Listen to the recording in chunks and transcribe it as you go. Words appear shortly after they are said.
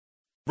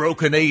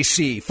Broken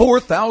AC,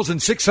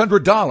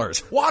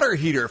 $4,600. Water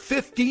heater,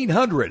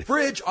 $1,500.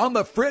 Fridge on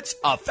the fritz,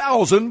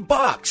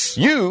 $1,000.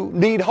 You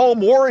need home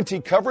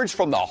warranty coverage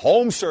from the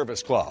Home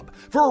Service Club.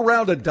 For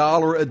around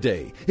 $1 a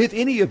day. If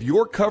any of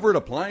your covered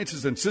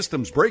appliances and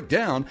systems break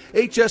down,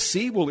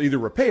 HSC will either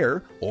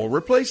repair or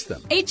replace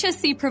them.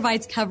 HSC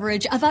provides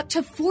coverage of up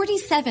to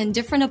 47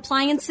 different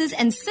appliances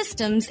and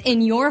systems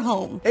in your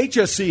home.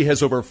 HSC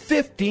has over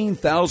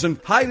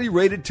 15,000 highly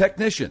rated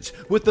technicians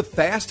with the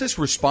fastest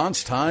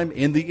response time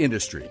in the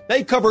industry.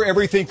 They cover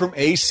everything from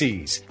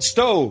ACs,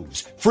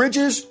 stoves,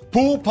 fridges,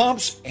 pool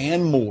pumps,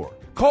 and more.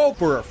 Call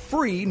for a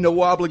free,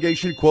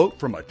 no-obligation quote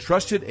from a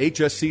trusted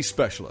HSC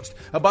specialist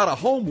about a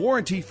home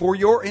warranty for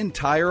your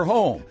entire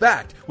home,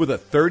 backed with a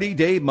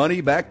 30-day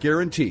money-back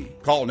guarantee.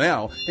 Call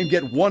now and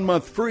get 1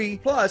 month free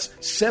plus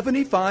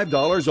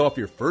 $75 off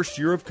your first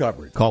year of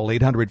coverage. Call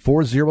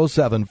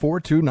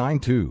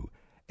 800-407-4292.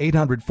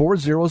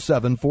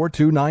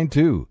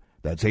 800-407-4292.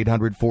 That's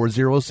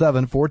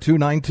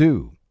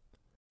 800-407-4292.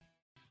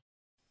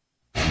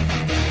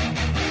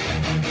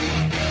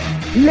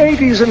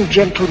 Ladies and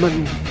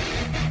gentlemen,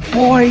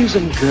 boys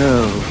and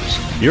girls,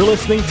 you're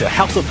listening to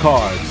House of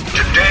Cards.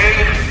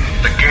 Today,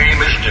 the game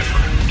is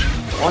different.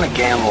 Want to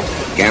gamble?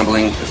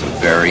 Gambling is a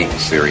very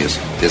serious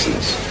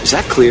business. Is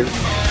that clear?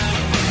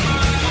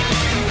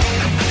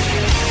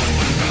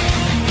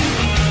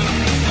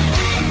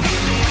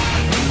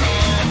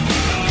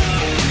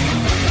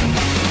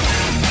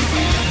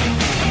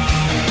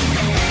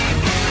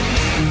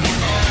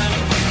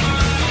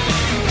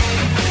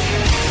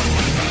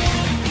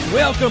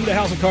 Welcome to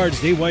House of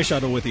Cards. Dave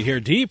Weishaupt with you here,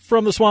 deep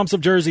from the swamps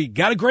of Jersey.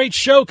 Got a great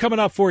show coming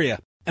up for you.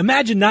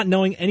 Imagine not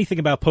knowing anything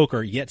about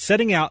poker, yet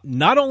setting out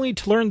not only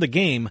to learn the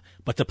game,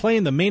 but to play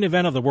in the main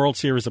event of the World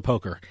Series of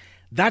Poker.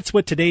 That's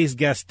what today's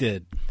guest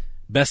did.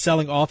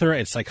 Best-selling author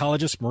and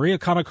psychologist Maria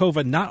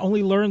Konnikova not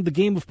only learned the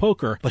game of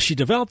poker, but she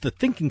developed the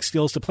thinking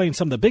skills to play in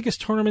some of the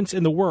biggest tournaments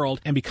in the world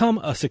and become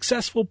a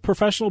successful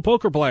professional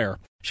poker player.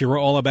 She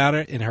wrote all about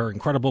it in her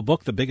incredible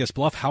book, The Biggest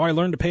Bluff, How I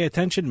Learned to Pay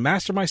Attention,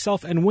 Master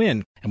Myself, and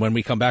Win. And when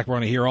we come back, we're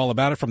going to hear all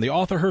about it from the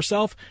author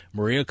herself,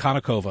 Maria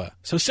Konnikova.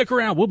 So stick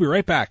around. We'll be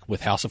right back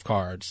with House of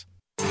Cards.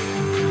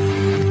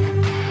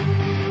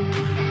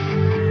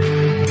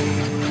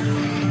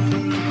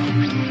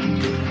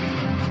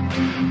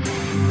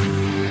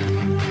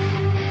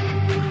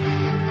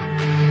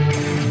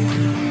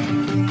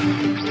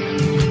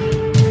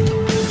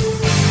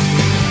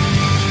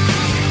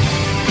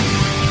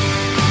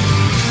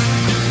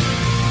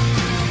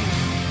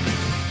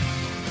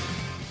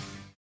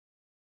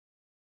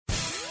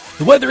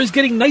 The weather is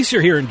getting nicer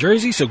here in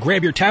Jersey, so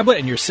grab your tablet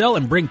and your cell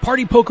and bring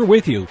Party Poker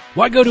with you.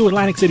 Why go to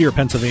Atlantic City or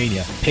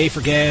Pennsylvania? Pay for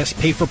gas,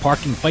 pay for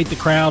parking, fight the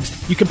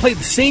crowds. You can play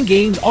the same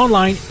games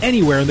online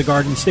anywhere in the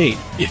Garden State.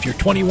 If you're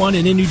 21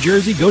 and in New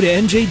Jersey, go to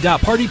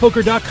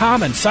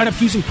nj.partypoker.com and sign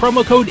up using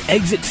promo code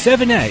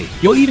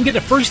EXIT7A. You'll even get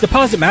a first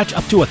deposit match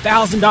up to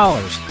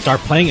 $1,000. Start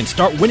playing and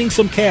start winning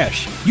some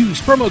cash. Use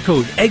promo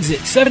code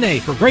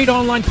EXIT7A for great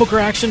online poker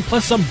action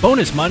plus some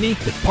bonus money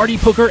with Party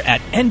Poker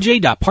at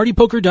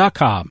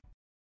nj.partypoker.com.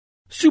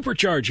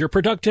 Supercharge your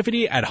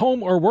productivity at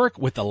home or work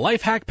with the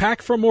Life Hack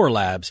Pack from More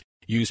Labs.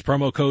 Use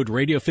promo code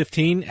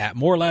Radio15 at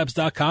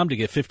morelabs.com to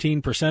get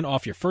 15%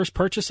 off your first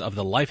purchase of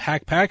the Life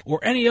Hack Pack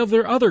or any of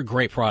their other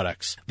great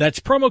products. That's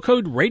promo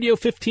code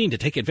Radio15 to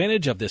take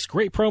advantage of this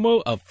great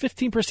promo of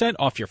 15%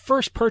 off your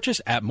first purchase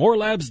at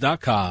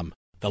morelabs.com.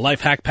 The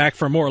Life Hack Pack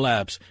from More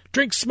Labs.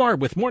 Drink smart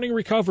with morning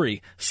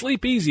recovery,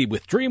 sleep easy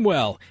with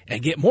Dreamwell,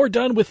 and get more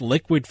done with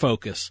Liquid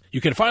Focus.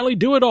 You can finally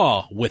do it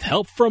all with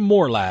help from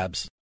More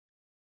Labs.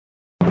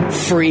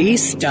 Free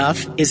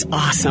stuff is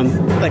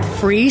awesome, but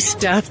free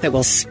stuff that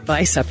will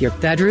spice up your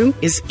bedroom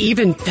is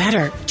even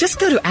better. Just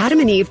go to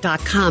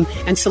adamandeve.com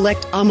and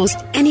select almost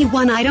any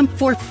one item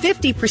for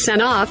 50%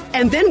 off,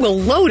 and then we'll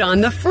load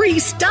on the free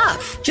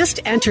stuff.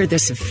 Just enter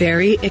this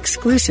very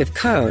exclusive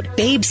code,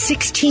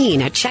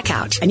 BABE16 at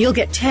checkout, and you'll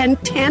get 10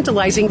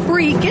 tantalizing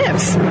free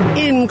gifts,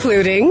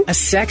 including a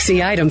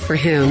sexy item for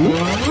him,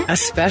 a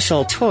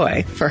special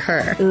toy for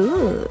her,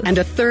 and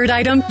a third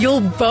item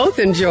you'll both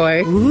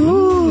enjoy,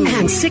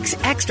 and 6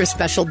 extra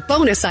special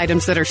bonus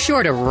items that are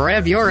sure to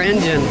rev your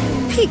engine,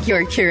 pique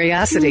your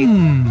curiosity,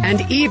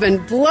 and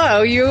even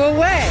blow you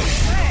away.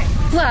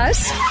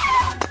 Plus,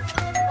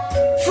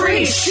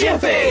 free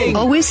shipping!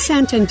 Always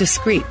sent in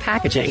discreet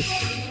packaging.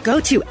 Go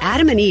to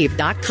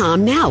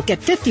adamandeve.com now. Get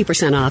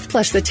 50% off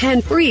plus the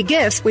 10 free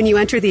gifts when you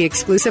enter the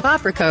exclusive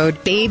offer code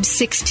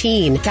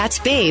BABE16. That's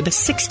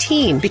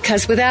BABE16,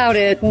 because without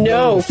it,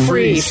 no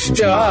free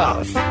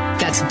stuff.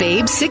 That's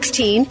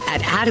BABE16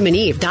 at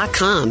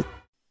adamandeve.com.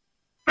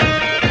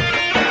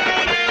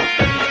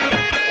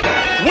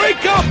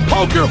 Wake up,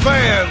 poker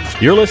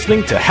fans! You're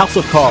listening to House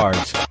of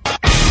Cards.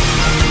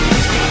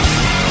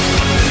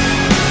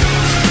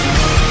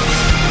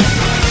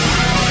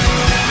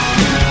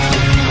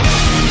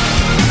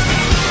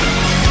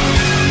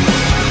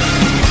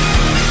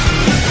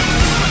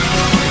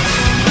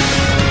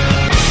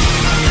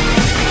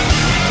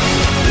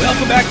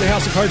 Welcome back to House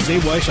House of Cards,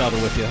 Dave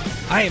Weishauber with you.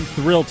 I am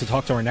thrilled to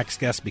talk to our next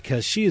guest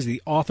because she is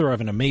the author of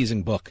an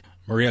amazing book.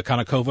 Maria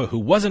Konnikova, who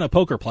wasn't a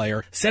poker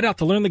player, set out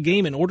to learn the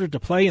game in order to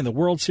play in the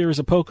World Series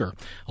of Poker.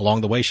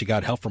 Along the way, she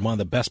got help from one of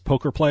the best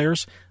poker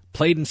players,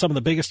 played in some of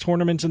the biggest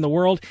tournaments in the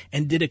world,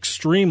 and did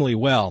extremely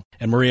well.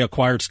 And Maria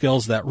acquired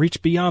skills that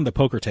reach beyond the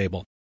poker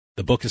table.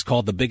 The book is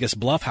called The Biggest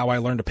Bluff, How I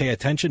Learned to Pay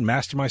Attention,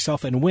 Master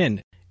Myself, and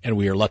Win. And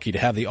we are lucky to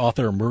have the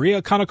author,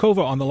 Maria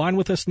Konnikova, on the line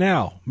with us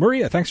now.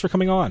 Maria, thanks for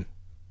coming on.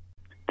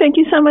 Thank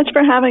you so much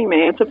for having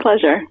me. It's a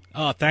pleasure.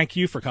 Thank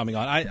you for coming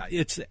on.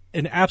 It's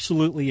an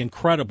absolutely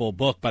incredible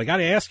book, but I got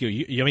to ask you,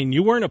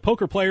 you weren't a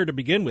poker player to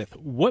begin with.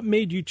 What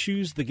made you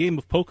choose the game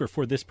of poker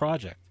for this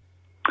project?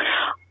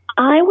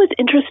 I was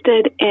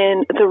interested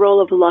in the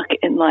role of luck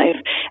in life,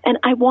 and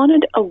I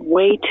wanted a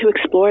way to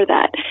explore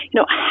that.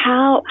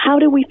 How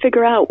do we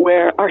figure out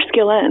where our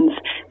skill ends?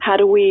 How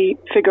do we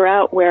figure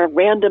out where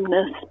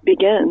randomness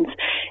begins?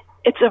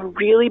 It's a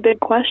really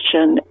big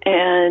question,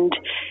 and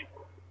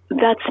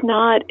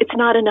it's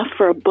not enough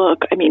for a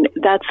book. I mean,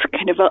 that's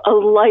kind of a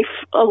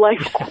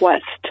life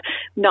quest,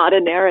 not a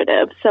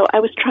narrative. So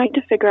I was trying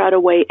to figure out a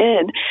way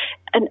in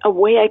and a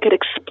way I could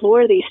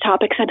explore these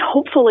topics and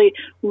hopefully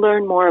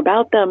learn more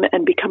about them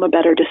and become a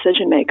better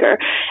decision maker.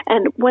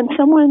 And when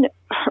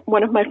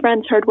one of my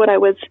friends heard what I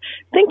was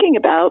thinking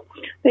about,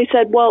 they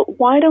said, well,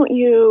 why don't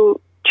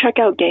you check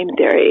out game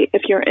theory?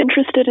 If you're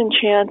interested in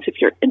chance,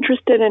 if you're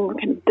interested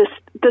in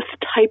this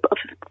type of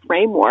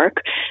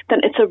framework, then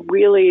it's a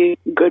really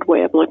good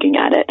way of looking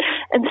at it.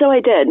 And so I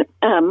did.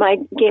 My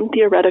game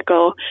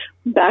theoretical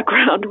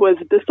background was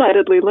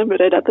decidedly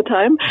limited at the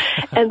time.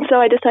 And so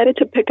I decided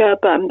to pick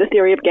up The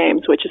Theory of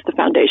Games, which is the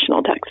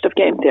foundational text of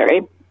game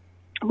theory.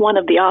 One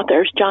of the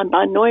authors, John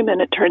von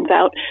Neumann, it turns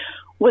out,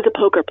 was a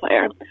poker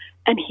player.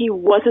 And he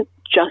wasn't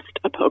just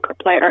a poker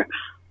player.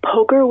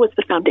 Poker was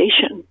the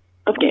foundation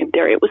of game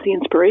theory. It was the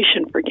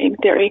inspiration for game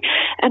theory.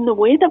 And the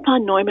way that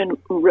von Neumann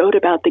wrote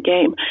about the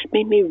game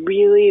made me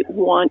really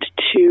want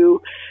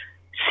to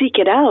seek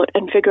it out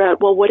and figure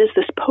out, well, what is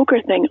this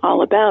poker thing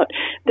all about?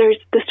 There's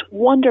this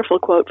wonderful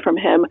quote from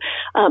him.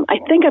 I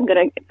think I'm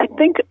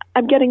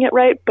getting it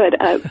right, but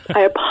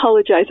I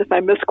apologize if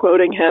I'm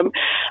misquoting him.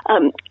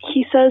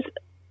 He says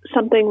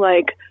something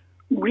like,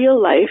 real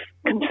life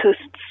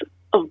consists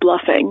of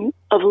bluffing,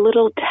 of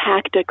little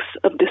tactics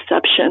of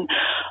deception,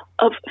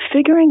 of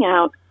figuring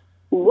out,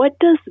 what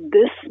does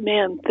this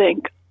man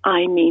think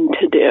I mean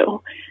to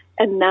do?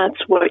 And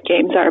that's what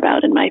games are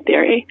about in my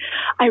theory.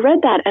 I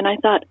read that and I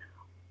thought,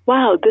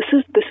 wow, this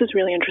is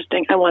really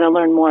interesting. I want to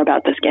learn more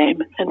about this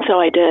game. And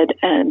so I did,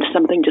 and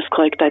something just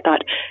clicked. I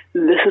thought,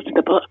 this is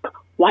the book.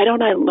 Why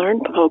don't I learn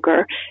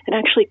poker and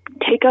actually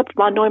take up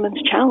von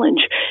Neumann's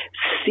challenge,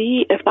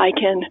 see if I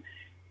can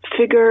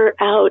figure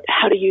out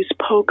how to use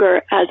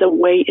poker as a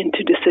way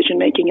into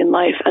decision-making in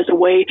life, as a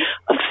way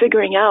of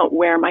figuring out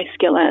where my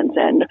skill ends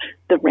and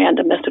the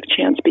randomness of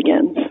chance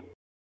begins.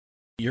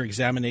 Your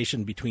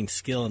examination between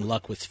skill and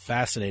luck was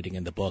fascinating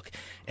in the book.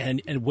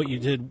 And what you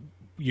did,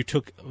 you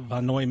took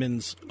von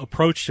Neumann's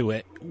approach to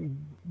it.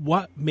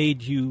 What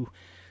made you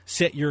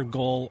set your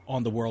goal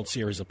on the World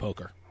Series of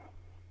Poker?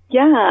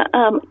 Yeah,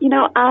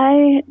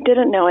 I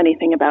didn't know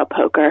anything about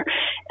poker.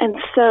 And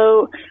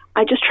so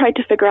I just tried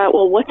to figure out,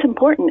 well, what's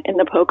important in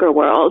the poker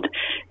world?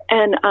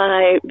 And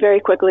I very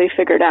quickly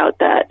figured out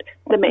that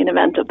the main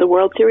event of the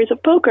World Series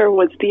of Poker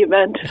was the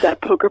event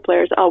that poker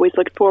players always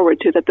looked forward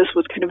to, that this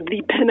was kind of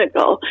the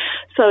pinnacle.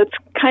 So it's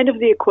kind of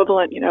the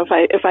equivalent,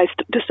 if I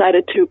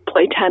decided to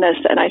play tennis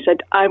and I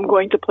said, I'm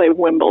going to play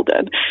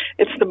Wimbledon,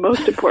 it's the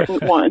most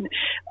important one.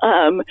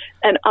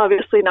 And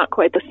obviously not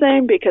quite the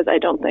same, because I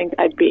don't think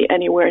I'd be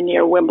anywhere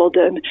near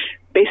Wimbledon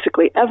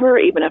basically ever,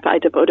 even if I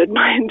devoted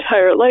my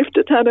entire life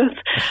to tennis.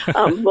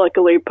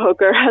 Luckily,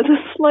 poker has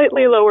a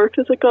slightly lower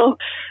physical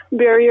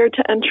barrier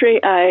to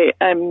entry.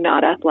 I'm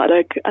not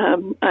athletic.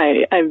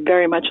 I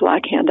very much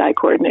lack hand-eye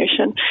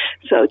coordination,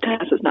 so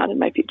tennis is not in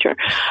my future.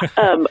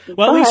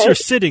 Well, at least you're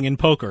sitting in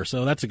poker,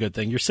 so that's a good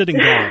thing. You're sitting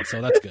down,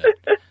 so that's good.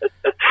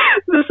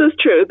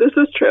 This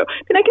is true.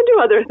 And I can do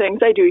other things.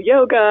 I do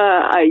yoga.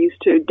 I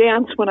used to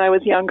dance when I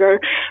was younger,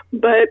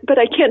 but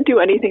I can't do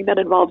anything that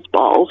involves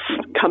balls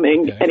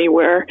coming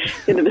anywhere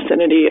in the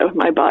vicinity of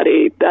my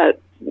body, that,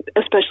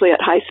 especially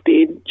at high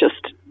speed.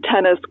 Just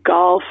tennis,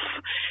 golf.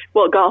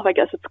 Well, golf, I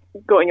guess it's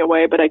going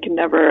away, but I've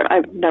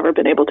never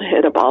been able to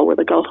hit a ball with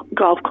a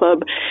golf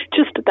club.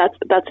 Just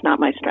that's not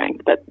my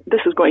strength. But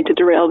this is going to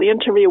derail the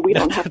interview. We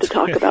don't have to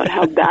talk about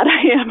how bad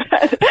I am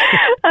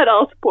at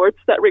all sports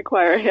that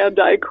require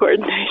hand-eye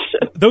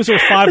coordination. Those are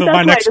 5 of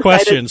my next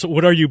questions.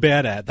 What are you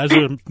bad at? Those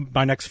are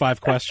my next 5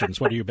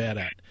 questions. What are you bad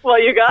at?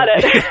 Well, you got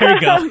it. There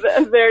you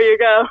go. There you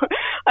go.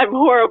 I'm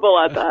horrible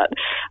at that.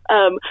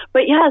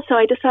 But yeah, so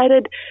I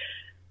decided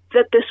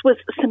that this was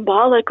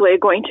symbolically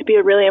going to be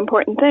a really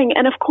important thing.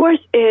 And of course,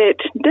 it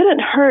didn't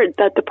hurt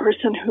that the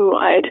person who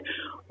I'd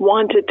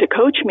wanted to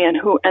coach me and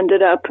who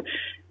ended up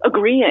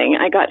agreeing,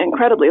 I got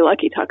incredibly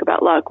lucky, talk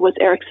about luck, was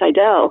Erik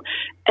Seidel.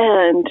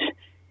 And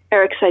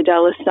Erik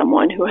Seidel is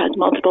someone who has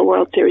multiple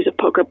World Series of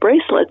Poker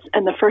bracelets,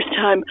 and the first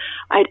time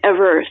I'd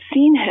ever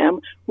seen him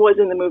was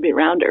in the movie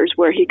Rounders,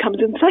 where he comes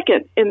in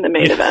second in the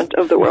main event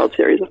of the World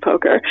Series of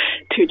Poker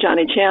to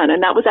Johnny Chan,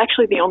 and that was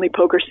actually the only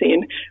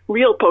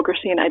real poker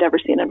scene I'd ever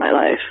seen in my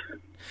life.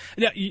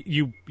 Yeah,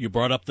 you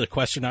brought up the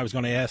question I was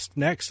going to ask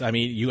next. I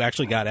mean, you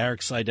actually got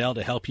Erik Seidel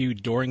to help you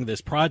during this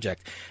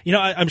project. You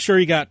know, I'm sure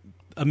you got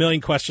a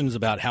million questions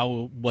about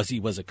how he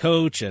was a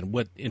coach and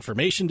what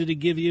information did he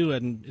give you,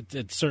 and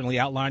it's certainly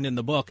outlined in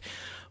the book.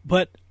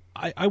 But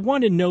I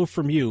want to know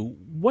from you,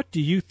 what do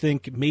you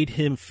think made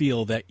him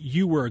feel that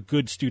you were a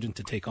good student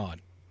to take on?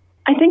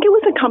 I think it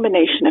was a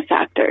combination of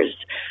factors.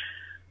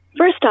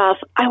 First off,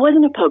 I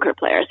wasn't a poker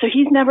player, so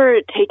he's never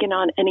taken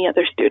on any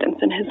other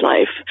students in his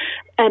life.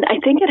 And I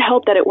think it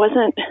helped that it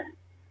wasn't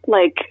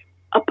like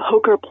a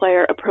poker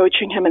player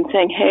approaching him and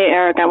saying, "Hey,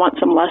 Erik, I want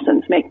some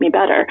lessons, make me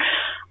better."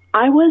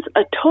 I was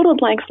a total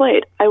blank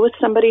slate. I was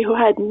somebody who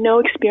had no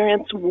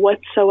experience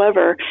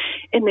whatsoever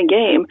in the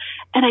game,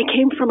 and I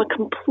came from a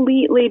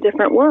completely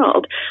different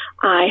world.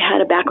 I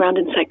had a background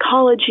in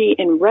psychology,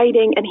 in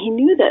writing, and he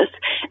knew this.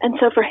 And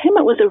so for him,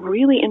 it was a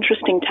really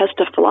interesting test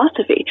of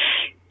philosophy.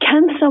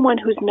 Can someone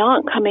who's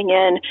not coming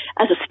in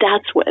as a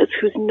stats whiz,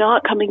 who's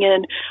not coming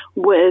in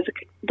with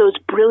those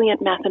brilliant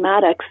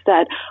mathematics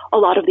that a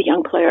lot of the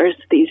young players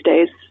these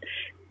days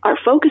are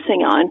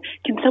focusing on,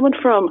 can someone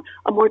from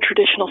a more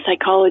traditional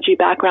psychology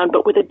background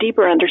but with a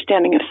deeper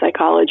understanding of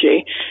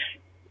psychology,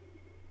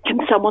 can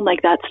someone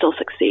like that still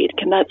succeed?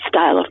 Can that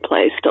style of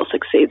play still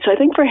succeed? So I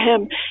think for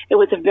him, it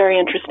was a very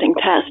interesting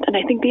test. And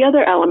I think the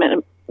other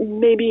element,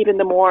 maybe even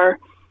the more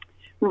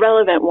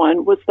relevant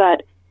one, was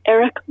that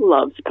Erik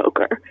loves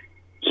poker.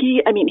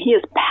 He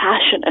is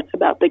passionate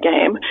about the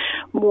game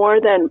more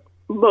than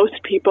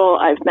most people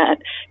I've met.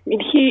 I mean,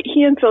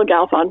 he and Phil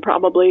Galfond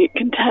probably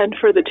contend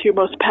for the two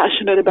most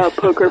passionate about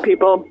poker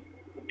people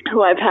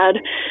who I've had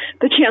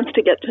the chance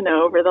to get to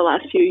know over the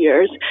last few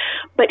years.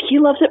 But he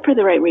loves it for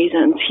the right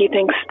reasons. He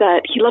thinks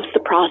that he loves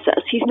the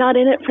process. He's not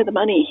in it for the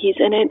money. He's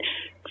in it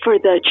for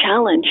the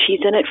challenge.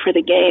 He's in it for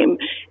the game.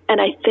 And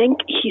I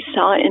think he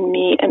saw in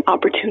me an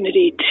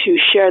opportunity to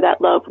share that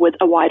love with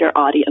a wider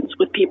audience,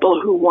 with people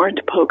who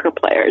weren't poker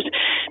players.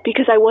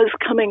 Because I was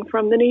coming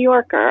from the New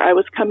Yorker. I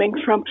was coming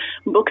from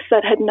books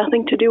that had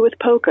nothing to do with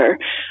poker.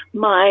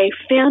 My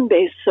fan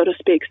base, so to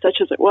speak,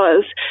 such as it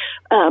was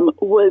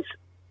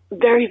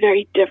very,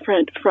 very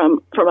different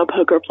from a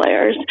poker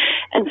player's.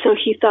 And so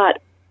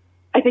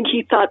I think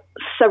he thought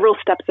several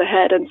steps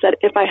ahead and said,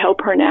 if I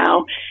help her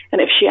now,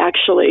 and if she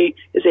actually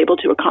is able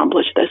to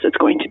accomplish this, it's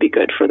going to be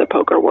good for the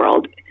poker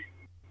world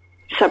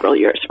several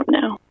years from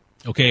now.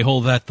 Okay,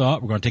 hold that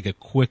thought. We're going to take a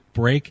quick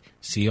break.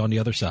 See you on the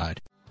other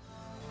side.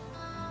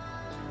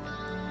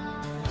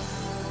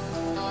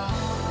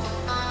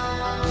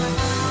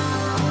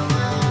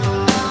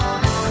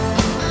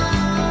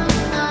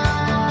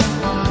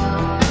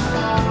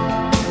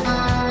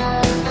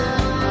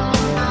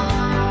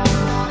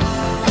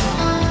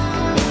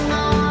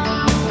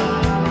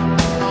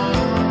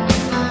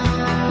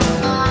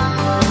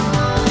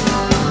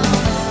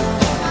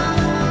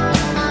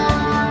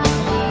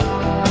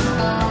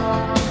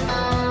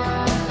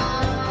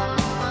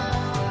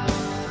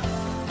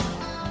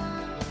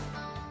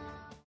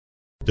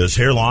 Does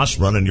hair loss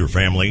run in your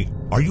family?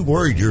 Are you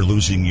worried you're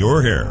losing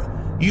your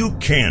hair? You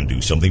can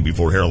do something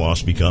before hair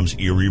loss becomes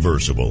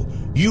irreversible.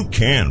 You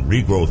can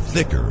regrow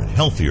thicker and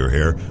healthier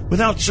hair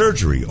without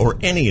surgery or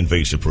any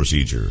invasive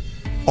procedure.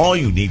 All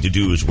you need to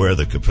do is wear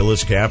the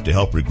Capillus cap to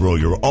help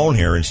regrow your own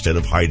hair instead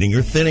of hiding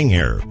your thinning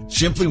hair.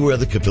 Simply wear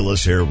the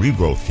Capillus hair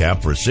regrowth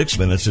cap for 6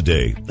 minutes a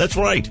day. That's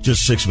right,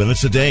 just 6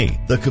 minutes a day.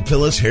 The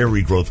Capillus hair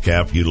regrowth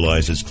cap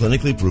utilizes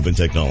clinically proven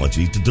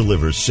technology to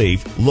deliver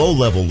safe,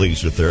 low-level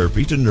laser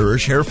therapy to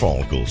nourish hair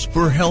follicles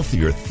for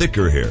healthier,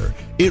 thicker hair.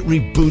 It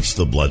reboots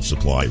the blood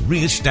supply,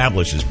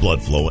 reestablishes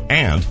blood flow,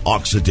 and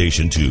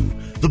oxidation too.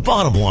 The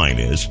bottom line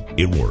is,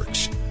 it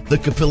works. The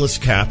Capillus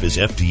cap is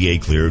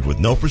FDA cleared with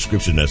no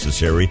prescription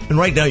necessary, and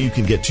right now you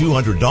can get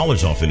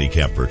 $200 off any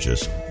cap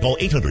purchase. Call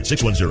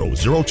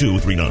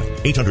 800-610-0239.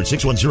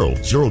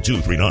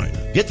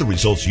 800-610-0239. Get the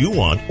results you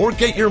want or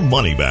get your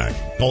money back.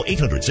 Call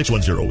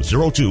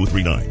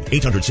 800-610-0239.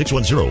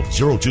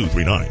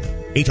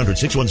 800-610-0239.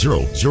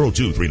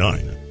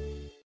 800-610-0239.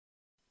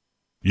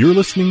 You're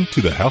listening to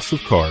the House of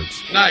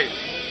Cards. Knife.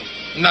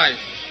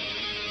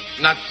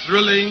 Not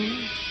thrilling,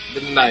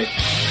 but knife.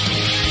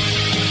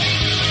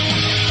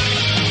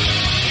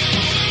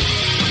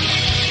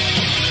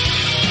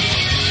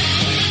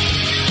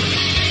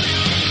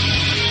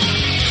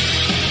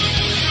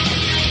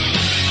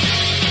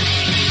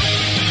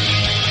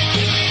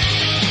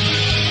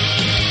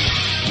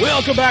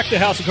 Welcome back to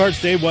House of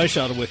Cards. Dave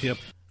Weishaupt with you.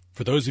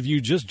 For those of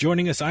you just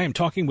joining us, I am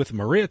talking with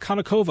Maria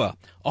Konnikova,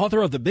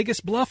 author of The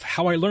Biggest Bluff,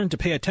 How I Learned to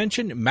Pay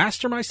Attention,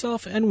 Master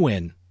Myself, and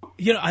Win.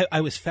 You know, I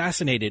was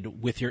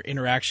fascinated with your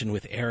interaction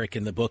with Eric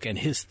in the book and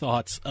his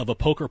thoughts of a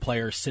poker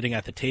player sitting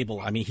at the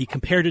table. I mean, he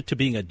compared it to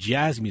being a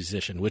jazz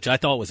musician, which I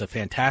thought was a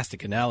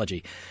fantastic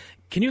analogy.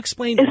 Can you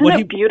explain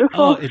Isn't it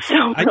beautiful? It's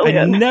so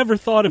I never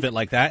thought of it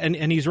like that,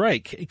 and he's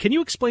right. Can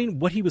you explain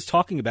what he was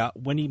talking about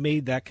when he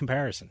made that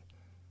comparison?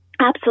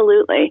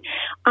 Absolutely.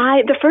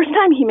 The first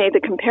time he made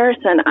the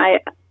comparison,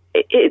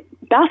 it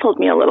baffled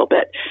me a little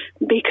bit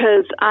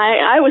because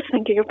I was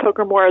thinking of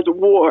poker more as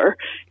war,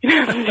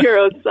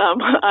 zero sum.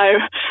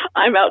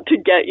 I'm out to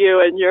get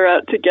you and you're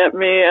out to get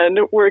me and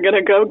we're going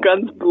to go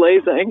guns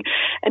blazing.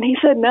 And he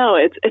said, no,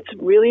 it's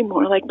really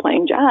more like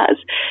playing jazz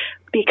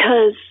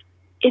because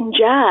in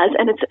jazz,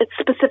 and it's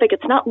specific,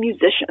 it's not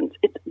musicians,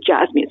 it's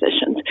jazz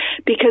musicians,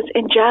 because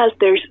in jazz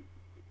there's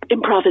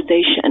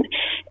improvisation,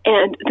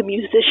 and the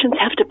musicians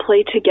have to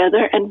play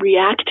together and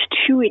react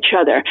to each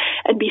other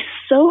and be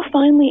so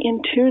finely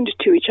in tuned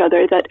to each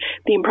other that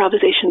the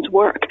improvisations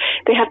work.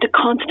 They have to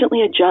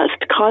constantly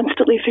adjust,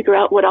 constantly figure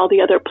out what all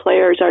the other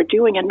players are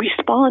doing and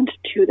respond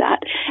to that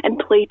and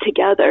play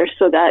together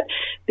so that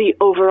the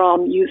overall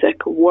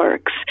music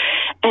works.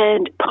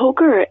 And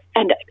poker,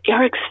 and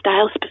Eric's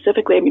style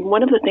specifically, I mean,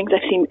 one of the things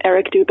I've seen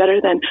Eric do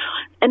better than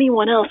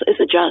anyone else is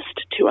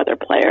adjust to other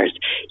players.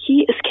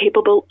 He is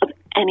capable of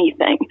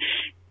anything.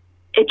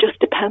 It just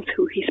depends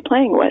who he's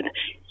playing with.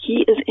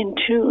 He is in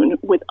tune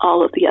with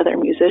all of the other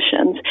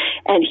musicians,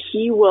 and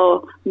he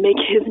will make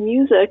his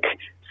music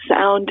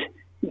sound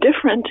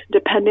different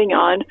depending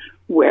on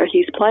where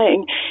he's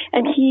playing.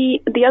 And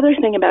the other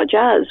thing about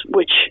jazz,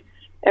 which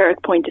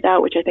Eric pointed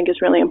out, which I think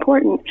is really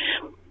important,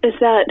 is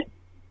that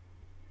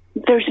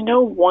there's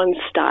no one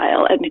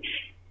style. And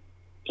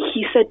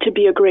he said to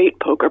be a great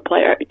poker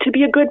player, to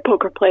be a good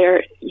poker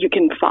player, you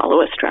can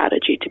follow a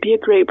strategy. To be a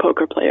great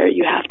poker player,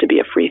 you have to be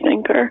a free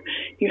thinker.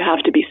 You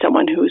have to be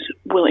someone who's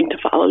willing to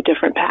follow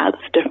different paths,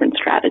 different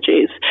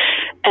strategies.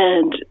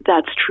 And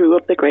that's true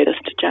of the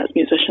greatest jazz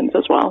musicians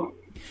as well.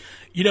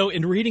 You know,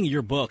 in reading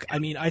your book, I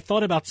mean, I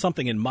thought about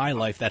something in my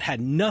life that had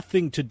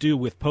nothing to do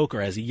with poker.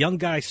 As a young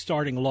guy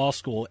starting law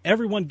school,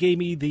 everyone gave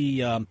me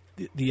the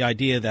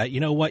idea that, you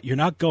know what, you're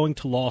not going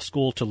to law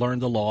school to learn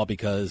the law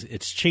because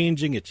it's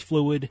changing, it's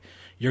fluid.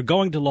 You're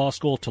going to law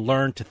school to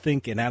learn to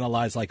think and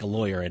analyze like a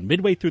lawyer. And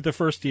midway through the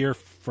first year,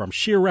 from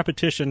sheer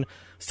repetition,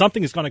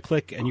 something is going to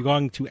click and you're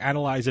going to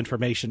analyze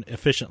information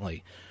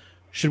efficiently.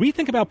 Should we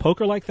think about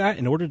poker like that?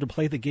 In order to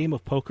play the game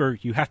of poker,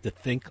 you have to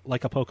think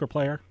like a poker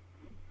player?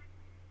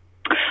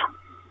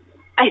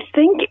 I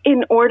think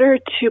in order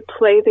to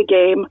play the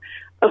game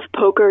of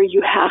poker,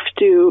 you have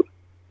to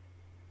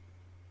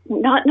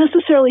not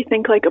necessarily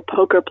think like a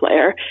poker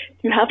player.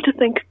 You have to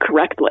think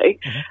correctly.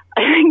 Mm-hmm.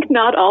 I think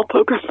not all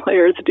poker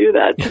players do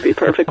that, to be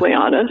perfectly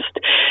honest.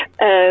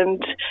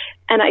 And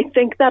I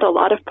think that a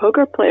lot of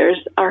poker players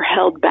are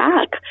held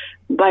back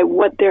by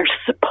what they're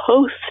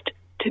supposed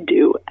to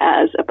do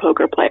as a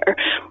poker player.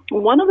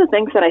 One of the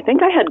things that I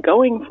think I had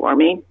going for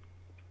me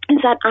is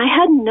that I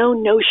had no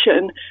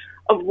notion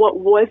of what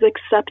was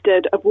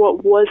accepted, of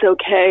what was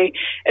okay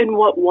and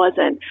what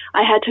wasn't.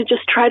 I had to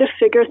just try to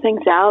figure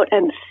things out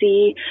and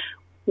see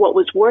what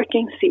was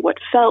working, see what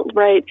felt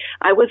right.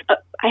 I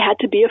had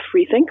to be a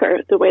free thinker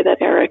the way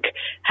that Eric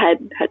had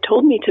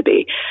told me to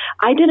be.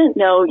 I didn't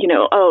know,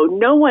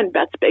 no one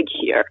bets big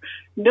here.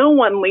 No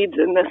one leads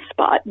in this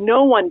spot.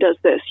 No one does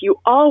this. You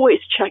always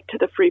check to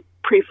the free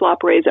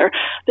pre-flop raiser.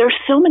 There are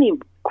so many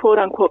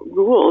quote-unquote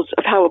rules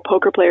of how a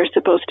poker player is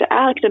supposed to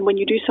act, and when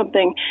you do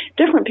something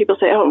different, people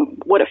say, oh,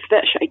 what a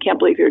fish, I can't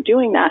believe you're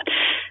doing that.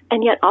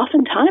 And yet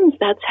oftentimes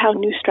that's how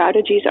new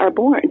strategies are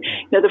born.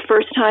 The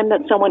first time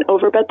that someone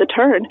overbet the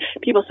turn,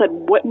 people said,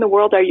 what in the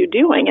world are you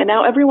doing? And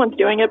now everyone's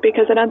doing it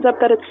because it ends up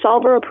that it's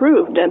solver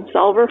approved and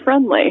solver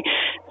friendly.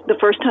 The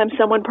first time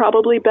someone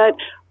probably bet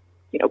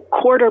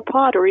quarter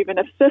pot or even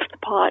a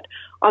fifth pot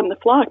on the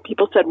flock,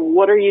 people said,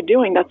 what are you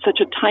doing? That's such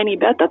a tiny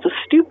bet. That's a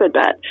stupid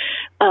bet.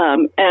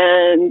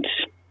 And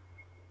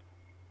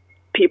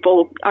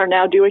people are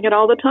now doing it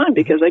all the time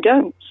because,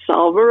 again,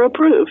 solver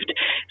approved.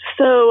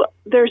 So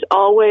there's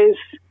always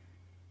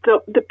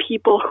the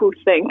people who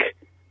think,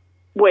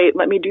 wait,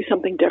 let me do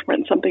something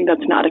different, something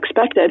that's not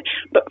expected.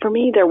 But for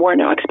me, there were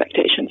no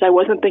expectations. I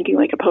wasn't thinking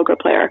like a poker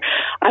player.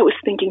 I was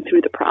thinking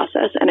through the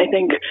process. And I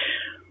think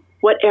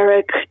what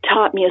Eric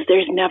taught me is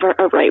there's never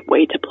a right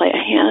way to play a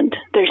hand.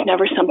 There's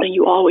never something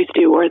you always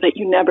do or that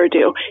you never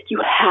do. You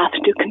have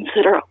to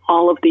consider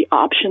all of the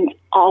options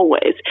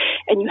always.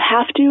 And you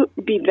have to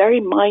be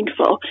very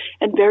mindful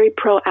and very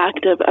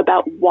proactive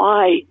about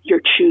why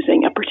you're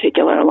choosing a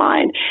particular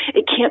line.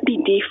 It can't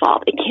be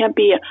default. It can't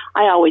be,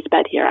 I always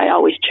bet here, I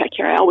always check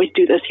here, I always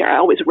do this here, I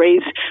always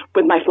raise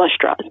with my flush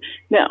draws.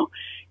 No.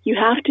 You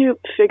have to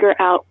figure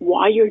out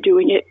why you're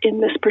doing it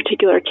in this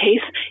particular case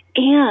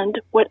and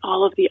what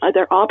all of the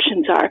other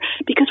options are.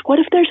 Because what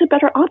if there's a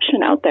better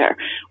option out there?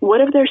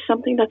 What if there's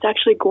something that's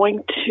actually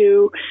going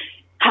to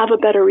have a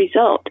better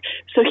result.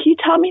 So he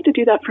taught me to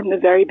do that from the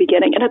very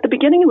beginning. And at the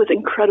beginning, it was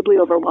incredibly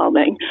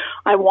overwhelming.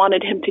 I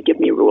wanted him to give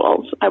me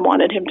rules. I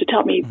wanted him to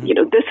tell me,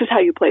 this is how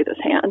you play this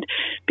hand,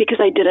 because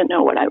I didn't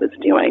know what I was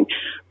doing.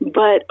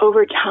 But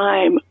over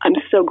time, I'm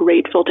so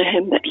grateful to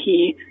him that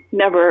he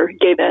never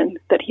gave in,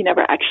 that he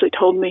never actually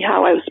told me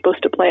how I was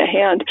supposed to play a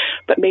hand,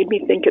 but made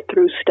me think it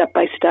through step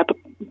by step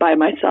by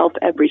myself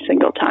every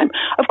single time.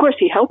 Of course,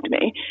 he helped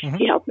me.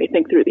 He helped me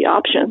think through the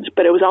options,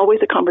 but it was always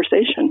a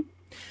conversation.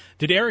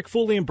 Did Eric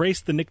fully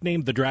embrace the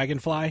nickname The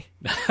Dragonfly?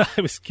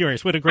 I was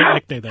curious. What a great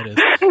nickname that is.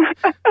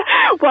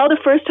 Well, the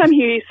first time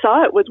he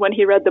saw it was when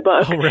he read the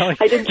book. Oh, really?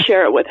 I didn't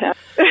share it with him.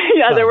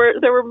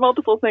 There were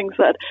multiple things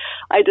that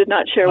I did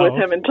not share with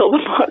him until the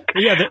book.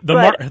 Yeah,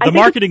 the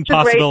marketing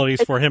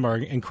possibilities for him are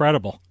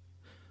incredible.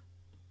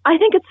 I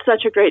think it's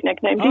such a great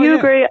nickname. Do you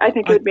agree? I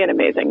think it would be an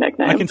amazing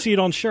nickname. I can see it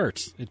on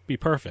shirts. It'd be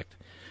perfect.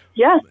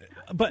 Yes,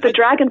 but the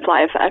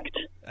Dragonfly effect.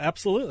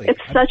 Absolutely.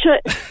 It's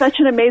such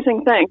an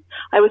amazing thing.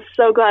 I was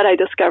so glad I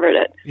discovered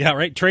it. Yeah,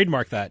 right.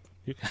 Trademark that.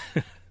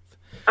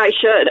 I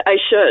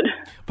should.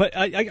 But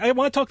I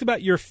want to talk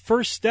about your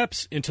first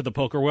steps into the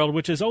poker world,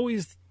 which is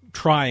always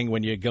trying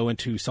when you go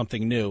into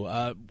something new.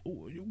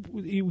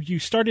 You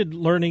started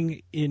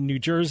learning in New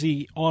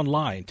Jersey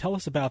online. Tell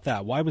us about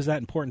that. Why was that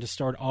important to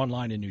start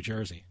online in New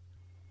Jersey?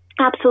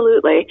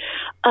 Absolutely.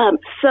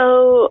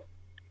 So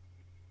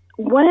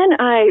when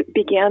I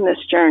began this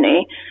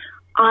journey,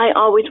 I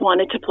always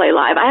wanted to play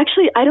live.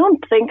 I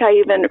don't think I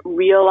even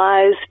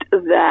realized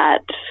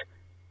that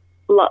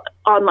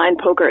online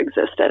poker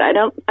existed. I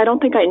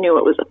don't think I knew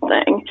it was a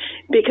thing,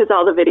 because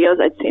all the videos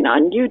I'd seen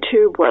on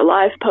YouTube were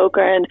live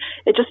poker, and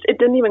it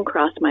didn't even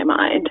cross my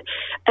mind.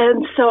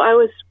 And so I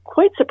was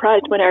quite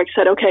surprised when Eric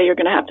said, okay, you're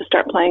going to have to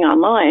start playing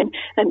online.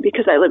 And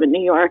because I live in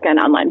New York and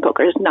online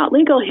poker is not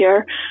legal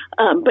here,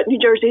 but New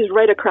Jersey is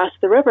right across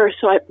the river,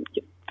 so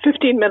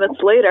 15 minutes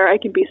later, I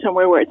can be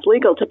somewhere where it's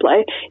legal to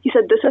play. He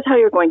said, this is how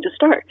you're going to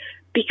start,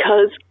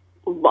 because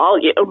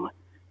volume.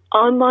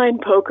 Online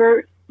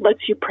poker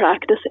lets you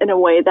practice in a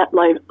way that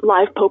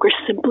live poker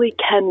simply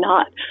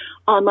cannot.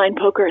 Online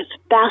poker is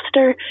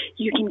faster.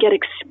 You can get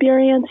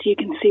experience. You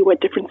can see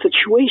what different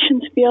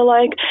situations feel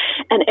like.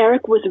 And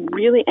Eric was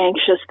really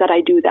anxious that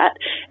I do that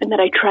and that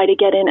I try to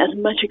get in as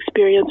much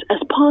experience as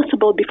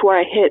possible before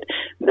I hit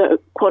the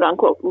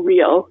quote-unquote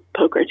real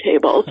poker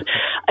tables.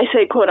 I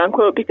say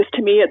quote-unquote because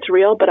to me it's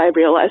real, but I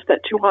realize that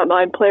to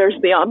online players,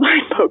 the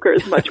online poker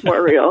is much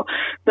more real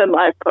than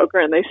live poker,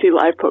 and they see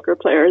live poker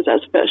players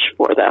as fish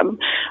for them,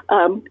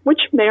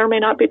 which may or may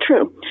not be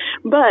true.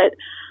 But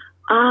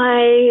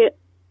I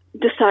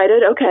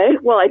decided, okay,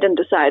 well, I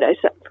didn't decide.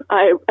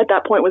 I at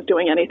that point was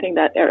doing anything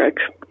that Eric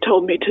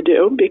told me to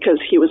do because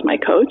he was my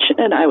coach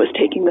and I was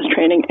taking this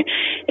training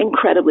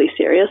incredibly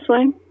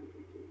seriously.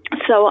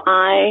 So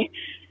I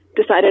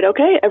decided,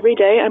 okay, every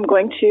day I'm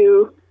going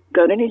to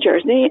go to New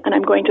Jersey and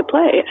I'm going to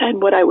play.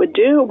 And what I would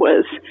do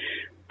was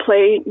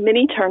play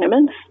mini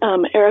tournaments.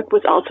 Eric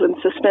was also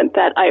insistent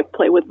that I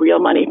play with real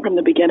money from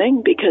the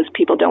beginning because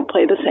people don't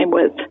play the same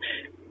with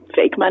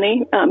fake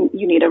money.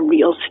 You need a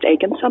real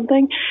stake in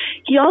something.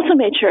 He also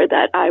made sure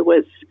that I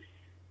was,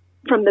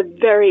 from the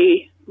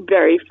very,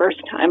 very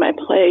first time I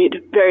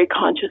played, very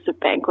conscious of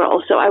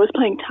bankroll. So I was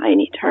playing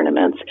tiny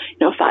tournaments,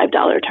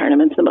 $5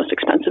 tournaments. The most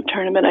expensive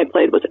tournament I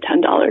played was a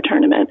 $10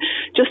 tournament,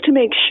 just to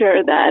make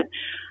sure that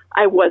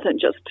I wasn't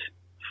just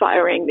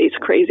firing these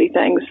crazy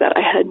things that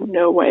I had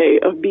no way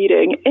of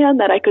beating,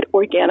 and that I could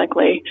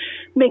organically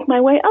make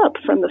my way up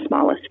from the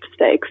smallest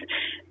stakes.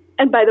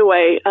 And by the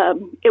way,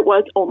 it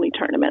was only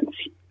tournaments.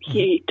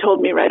 He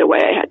told me right away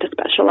I had to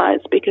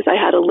specialize because I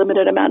had a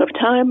limited amount of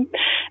time.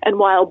 And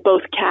while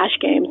both cash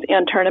games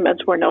and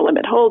tournaments were no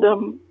limit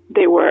hold'em,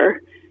 they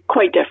were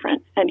quite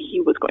different. And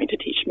he was going to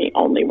teach me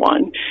only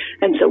one.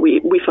 And so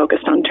we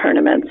focused on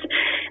tournaments.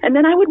 And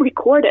then I would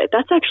record it.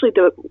 That's actually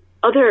the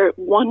other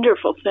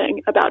wonderful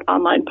thing about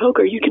online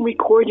poker. You can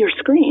record your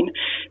screen.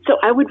 So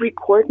I would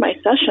record my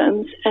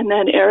sessions, and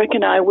then Eric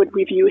and I would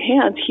review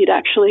hands. He'd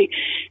actually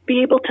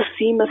be able to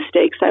see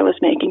mistakes I was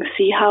making,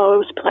 see how I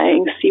was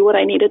playing, see what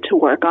I needed to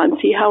work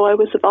on, see how I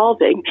was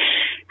evolving.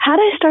 Had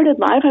I started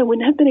live, I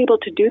wouldn't have been able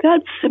to do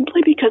that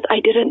simply because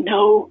I didn't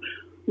know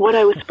what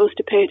I was supposed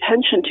to pay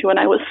attention to, and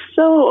I was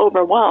so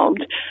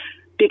overwhelmed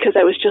because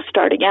I was just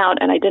starting out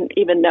and I didn't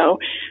even know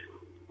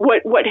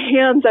what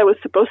hands I was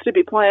supposed to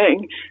be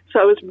playing.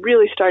 So I was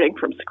really starting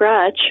from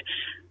scratch.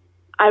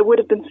 I would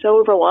have been so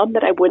overwhelmed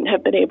that I wouldn't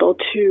have been able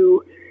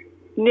to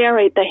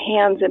narrate the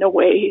hands in a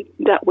way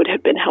that would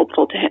have been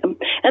helpful to him.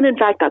 And in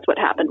fact, that's what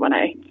happened when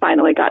I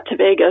finally got to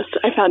Vegas.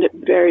 I found it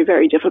very,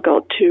 very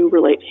difficult to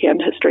relate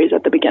hand histories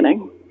at the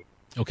beginning.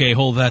 Okay,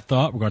 hold that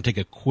thought. We're going to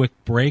take a quick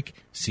break.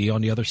 See you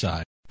on the other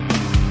side.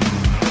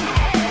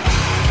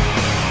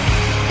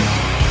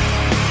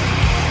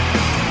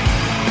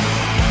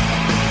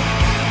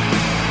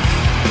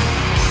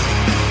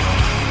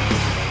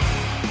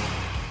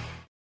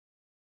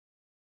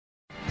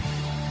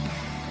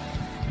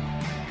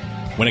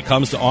 When it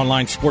comes to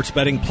online sports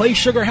betting,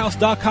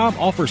 PlaySugarHouse.com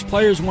offers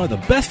players one of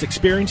the best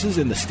experiences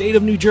in the state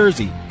of New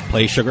Jersey.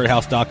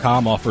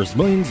 PlaySugarHouse.com offers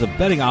millions of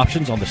betting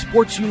options on the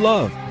sports you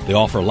love. They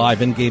offer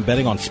live in-game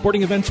betting on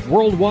sporting events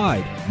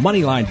worldwide,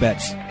 moneyline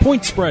bets,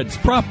 point spreads,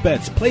 prop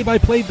bets,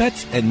 play-by-play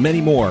bets, and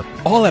many more.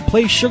 All at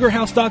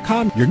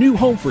PlaySugarHouse.com, your new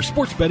home for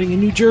sports betting in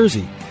New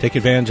Jersey. Take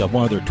advantage of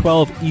one of their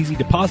 12 easy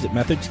deposit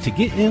methods to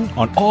get in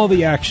on all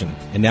the action.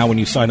 And now when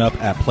you sign up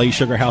at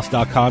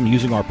PlaySugarHouse.com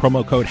using our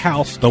promo code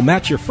HOUSE, they'll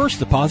match your first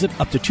deposit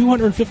up to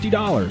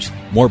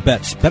 $250. More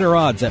bets, better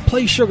odds at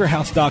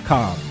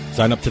PlaySugarHouse.com.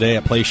 Sign up today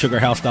at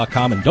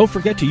PlaySugarHouse.com and don't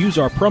forget to use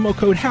our promo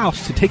code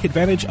HOUSE to take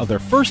advantage of their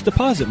first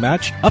deposit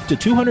match up to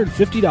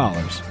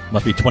 $250.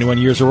 Must be 21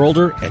 years or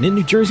older and in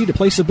New Jersey to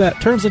place a bet.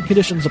 Terms and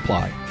conditions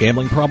apply.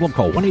 Gambling problem?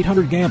 Call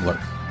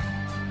 1-800-GAMBLER.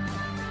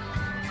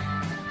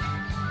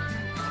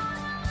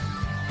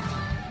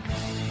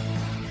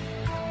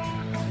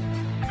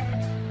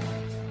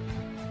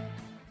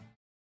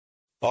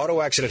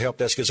 Auto Accident Help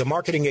Desk is a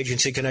marketing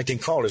agency connecting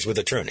callers with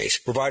attorneys.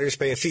 Providers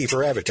pay a fee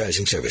for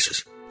advertising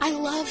services. I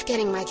love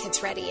getting my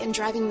kids ready and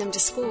driving them to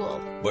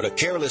school. But a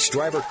careless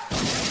driver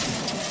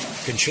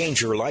can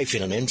change your life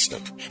in an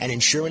instant, and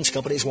insurance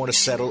companies want to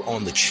settle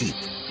on the cheap.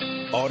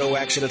 Auto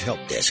Accident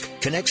Help Desk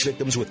connects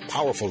victims with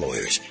powerful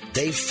lawyers.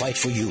 They fight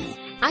for you.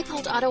 I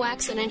called Auto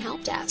Accident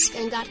Help Desk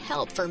and got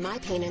help for my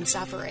pain and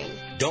suffering.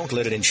 Don't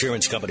let an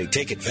insurance company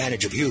take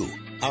advantage of you.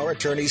 Our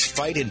attorneys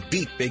fight and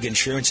beat big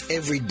insurance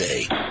every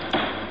day.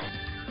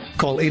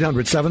 Call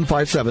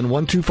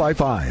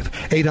 800-757-1255.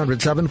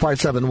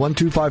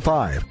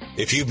 800-757-1255.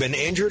 If you've been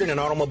injured in an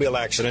automobile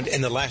accident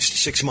in the last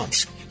 6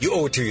 months, you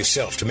owe it to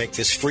yourself to make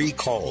this free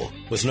call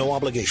with no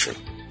obligation.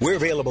 We're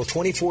available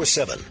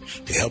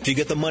 24/7 to help you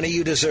get the money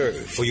you deserve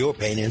for your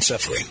pain and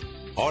suffering.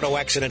 Auto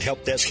Accident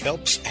Help Desk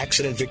helps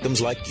accident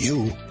victims like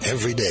you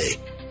every day.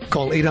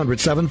 Call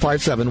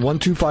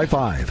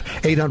 800-757-1255.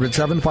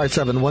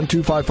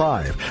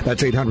 800-757-1255.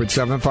 That's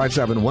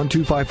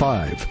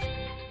 800-757-1255.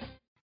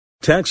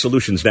 Tax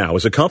Solutions Now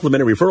is a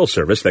complimentary referral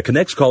service that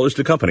connects callers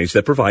to companies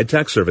that provide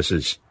tax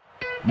services.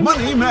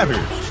 Money matters.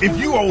 If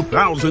you owe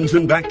thousands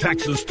in back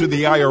taxes to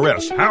the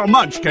IRS, how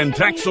much can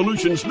Tax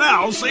Solutions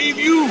Now save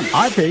you?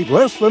 I paid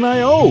less than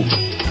I owe.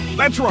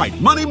 That's right.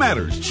 Money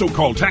matters. So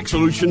call Tax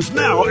Solutions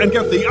Now and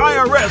get the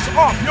IRS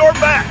off your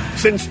back.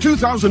 Since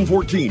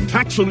 2014,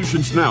 Tax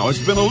Solutions Now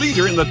has been a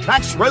leader in the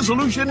tax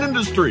resolution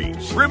industry.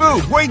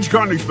 Remove wage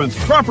garnishments,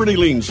 property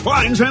liens,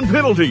 fines, and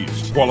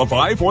penalties.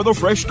 Qualify for the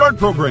Fresh Start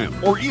program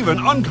or even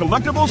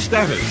uncollectible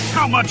status.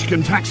 How much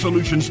can Tax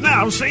Solutions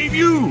Now save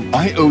you?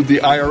 I owed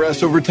the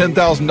IRS over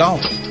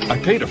 $10,000. I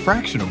paid a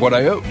fraction of what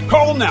I owed.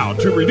 Call now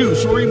to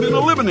reduce or even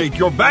eliminate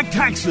your back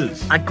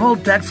taxes. I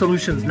called Tax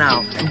Solutions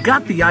Now and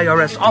got the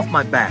IRS off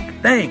my back.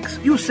 Thanks.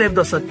 You saved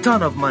us a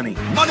ton of money.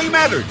 Money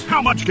matters.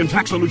 How much can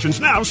Tax Solutions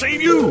Now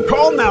save you?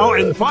 Call now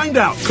and find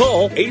out.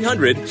 Call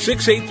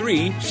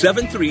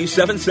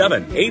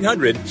 800-683-7377.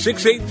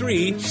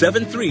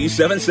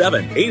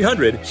 800-683-7377.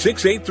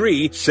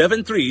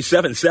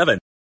 800-683-7377.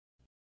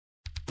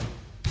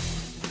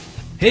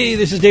 Hey,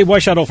 this is Dave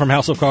Weishottle from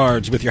House of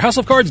Cards with your House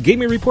of Cards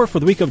gaming report for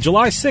the week of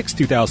July 6,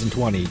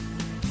 2020.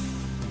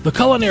 The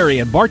culinary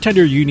and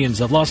bartender unions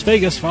of Las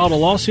Vegas filed a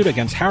lawsuit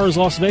against Harrah's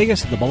Las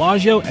Vegas, the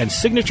Bellagio, and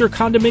Signature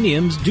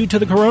Condominiums due to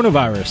the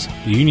coronavirus.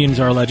 The unions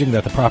are alleging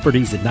that the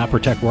properties did not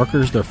protect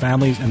workers, their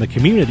families, and the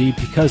community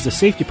because the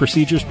safety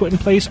procedures put in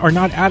place are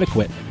not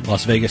adequate.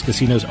 Las Vegas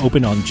casinos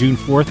opened on June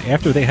 4th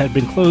after they had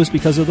been closed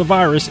because of the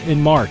virus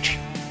in March.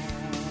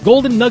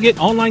 Golden Nugget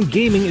Online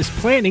Gaming is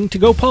planning to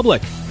go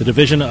public. The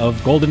division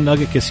of Golden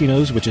Nugget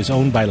Casinos, which is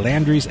owned by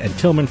Landry's and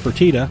Tillman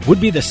Fertitta,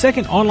 would be the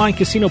second online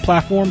casino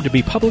platform to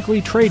be publicly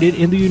traded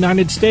in the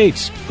United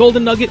States.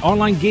 Golden Nugget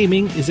Online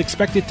Gaming is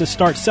expected to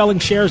start selling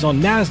shares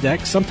on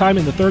NASDAQ sometime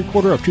in the third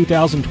quarter of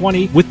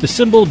 2020 with the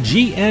symbol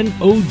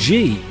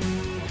GNOG.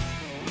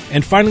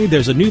 And finally,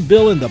 there's a new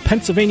bill in the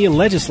Pennsylvania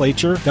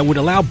legislature that would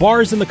allow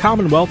bars in the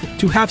Commonwealth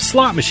to have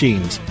slot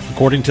machines.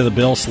 According to the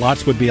bill,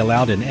 slots would be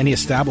allowed in any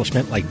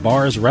establishment like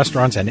bars,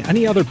 restaurants, and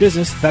any other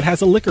business that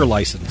has a liquor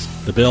license.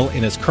 The bill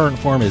in its current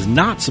form is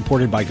not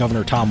supported by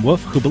Governor Tom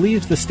Wolf, who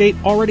believes the state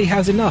already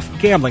has enough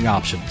gambling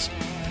options.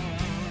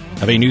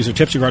 Have any news or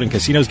tips regarding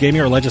casinos,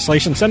 gaming, or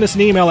legislation? Send us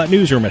an email at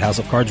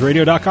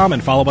newsroom@houseofcardsradio.com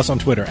and follow us on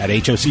Twitter at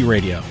HOC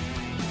Radio.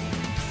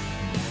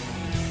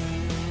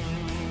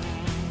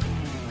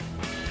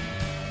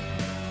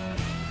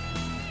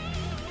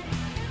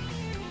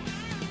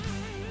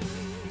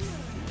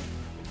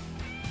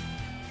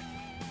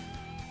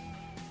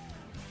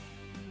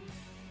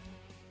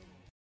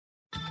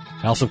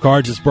 House of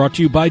Cards is brought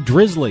to you by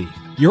Drizzly,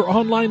 your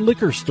online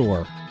liquor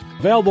store.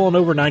 Available in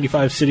over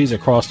 95 cities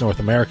across North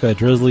America,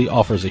 Drizzly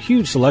offers a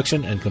huge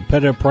selection and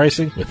competitive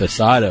pricing with a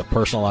side of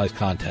personalized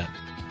content.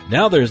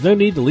 Now there's no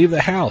need to leave the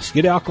house.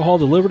 Get alcohol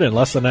delivered in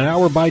less than an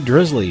hour by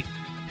Drizzly.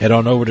 Head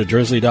on over to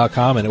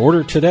drizzly.com and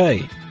order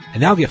today. And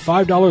now get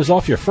 $5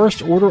 off your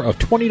first order of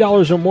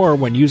 $20 or more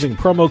when using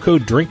promo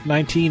code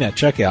DRINK19 at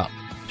checkout.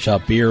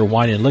 Shop beer,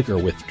 wine, and liquor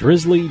with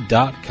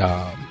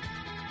drizzly.com.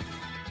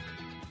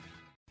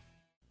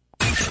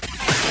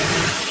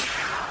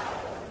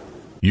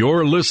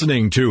 You're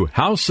listening to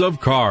House of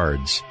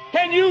Cards.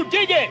 Can you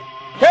dig it?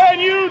 Can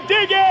you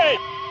dig it?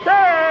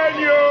 Can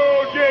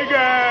you dig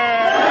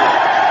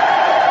it?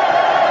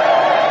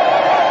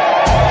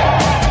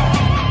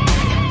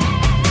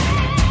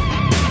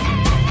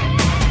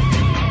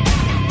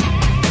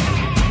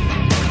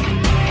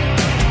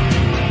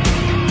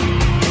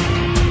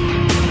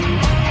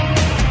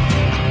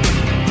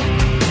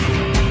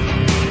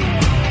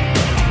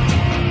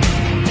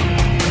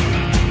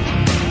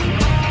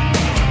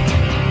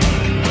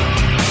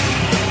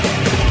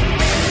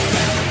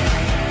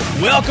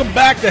 Welcome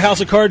back to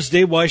House of Cards.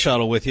 Dave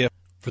Weishottle with you.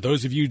 For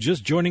those of you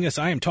just joining us,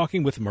 I am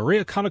talking with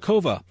Maria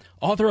Konnikova,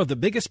 author of The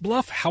Biggest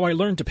Bluff, How I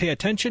Learned to Pay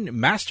Attention,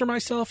 Master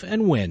Myself,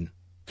 and Win.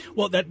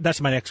 Well,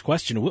 that's my next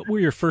question. What were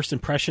your first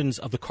impressions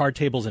of the card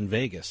tables in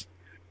Vegas?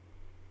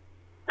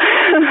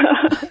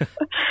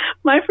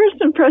 My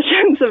first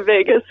impressions of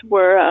Vegas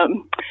were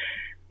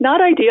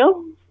not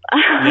ideal.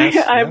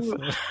 Yes, I'm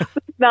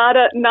not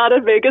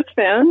a Vegas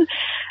fan.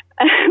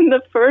 And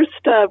the first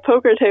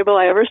poker table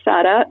I ever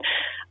sat at,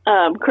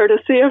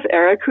 courtesy of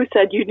Eric, who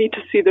said, "You need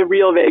to see the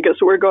real Vegas.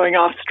 We're going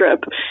off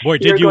strip. Boy,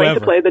 did You're you going ever.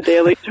 to play the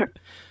daily turn."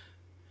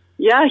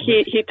 Yeah,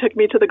 he took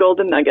me to the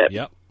Golden Nugget.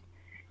 Yep.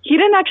 He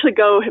didn't actually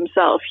go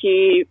himself.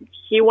 He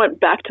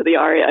went back to the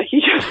Aria. He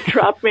just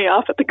dropped me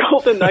off at the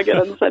Golden Nugget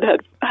and said,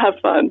 have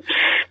fun,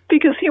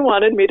 because he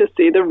wanted me to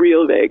see the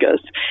real Vegas.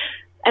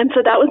 And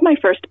so that was my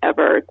first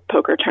ever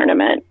poker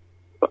tournament,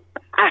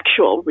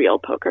 actual real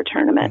poker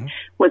tournament,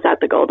 was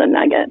at the Golden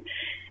Nugget.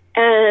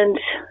 And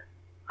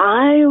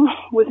I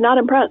was not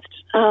impressed.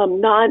 I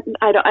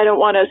don't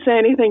want to say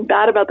anything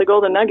bad about the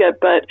Golden Nugget,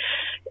 but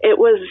it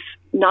was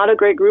not a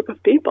great group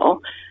of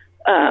people.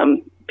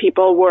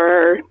 People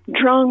were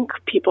drunk.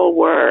 People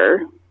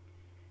were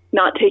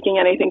not taking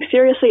anything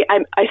seriously.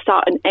 I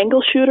saw an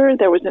angle shooter.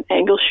 There was an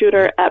angle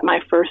shooter at my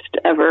first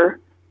ever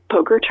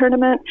poker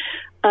tournament.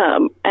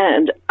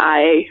 And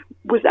I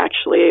was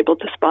actually able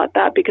to spot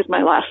that because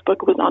my last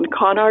book was on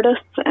con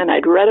artists, and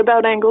I'd read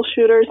about angle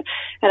shooters,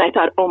 and I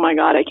thought, oh my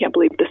God, I can't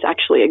believe this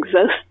actually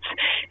exists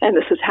and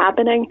this is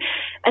happening.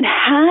 And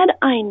had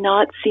I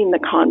not seen the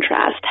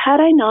contrast, had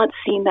I not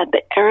seen that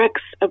the Erics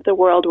of the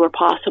world were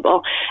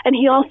possible, and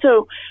he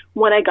also,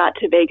 when I got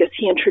to Vegas,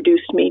 he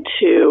introduced me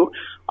to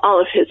all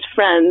of his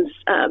friends.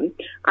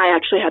 I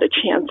actually had a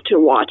chance to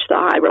watch the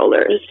high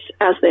rollers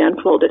as they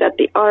unfolded at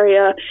the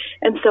Aria.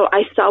 And so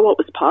I saw what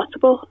was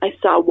possible. I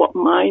saw what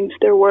minds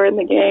there were in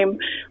the game.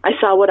 I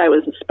saw what I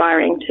was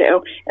aspiring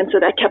to. And so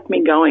that kept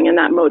me going, and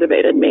that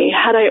motivated me.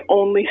 Had I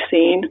only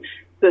seen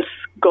this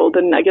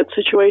Golden Nugget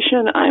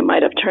situation, I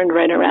might have turned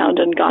right around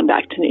and gone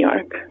back to New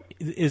York.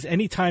 Is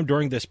any time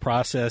during this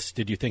process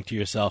did you think to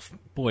yourself,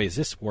 boy, is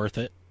this worth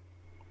it?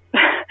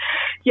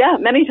 Yeah,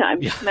 many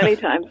times, many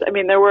times. I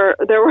mean, there were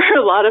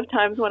a lot of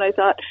times when I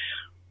thought,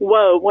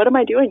 whoa, what am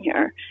I doing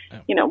here?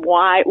 You know,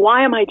 why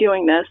am I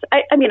doing this?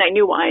 I mean, I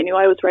knew why. I knew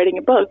I was writing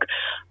a book,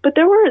 but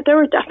there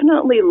were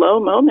definitely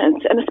low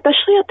moments. And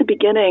especially at the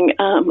beginning,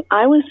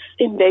 I was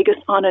in Vegas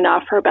on and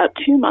off for about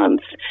 2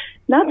 months.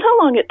 That's how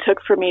long it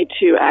took for me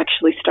to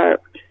actually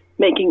start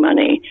making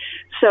money.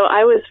 So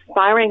I was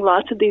firing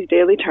lots of these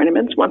daily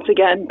tournaments. Once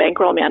again,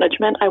 bankroll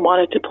management. I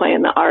wanted to play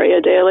in the Aria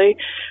Daily,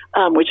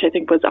 which I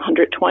think was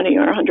 $120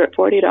 or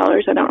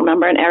 $140. I don't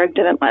remember. And Eric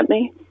didn't let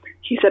me.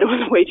 He said it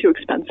was way too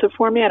expensive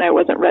for me and I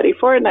wasn't ready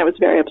for it. And I was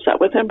very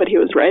upset with him, but he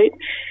was right,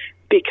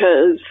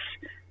 because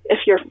if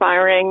you're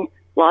firing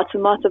lots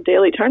and lots of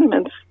daily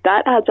tournaments,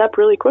 that adds up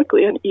really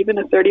quickly. And even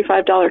a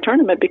 $35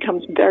 tournament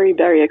becomes very,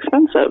 very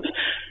expensive.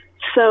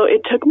 So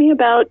it took me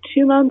about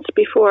 2 months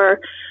before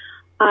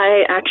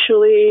I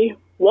actually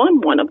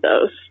won one of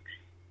those.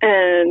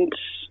 And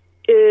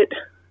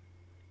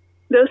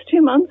those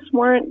 2 months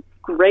weren't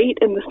great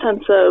in the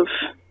sense of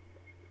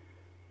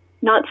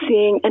not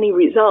seeing any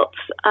results.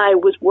 I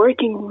was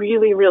working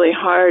really, really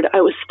hard.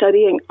 I was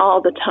studying all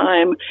the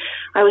time.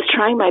 I was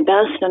trying my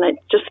best, and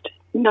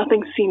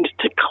nothing seemed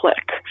to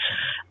click.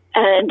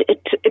 And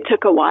it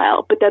took a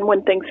while. But then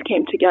when things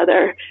came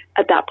together,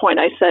 at that point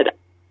I said,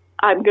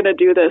 I'm going to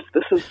do this.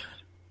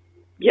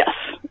 Yes,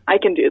 I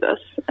can do this.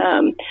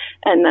 And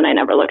then I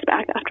never looked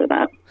back after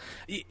that.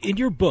 In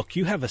your book,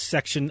 you have a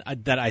section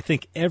that I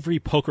think every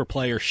poker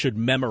player should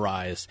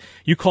memorize.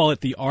 You call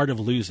it the art of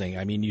losing.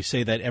 I mean, you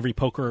say that every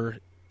poker,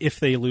 if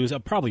they lose,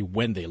 probably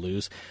when they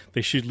lose,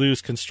 they should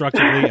lose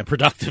constructively and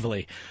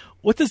productively.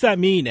 What does that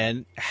mean,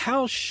 and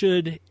how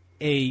should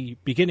a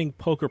beginning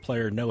poker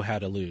player know how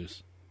to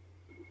lose?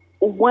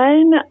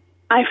 When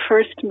I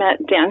first met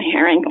Dan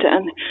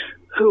Harrington,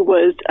 who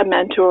was a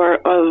mentor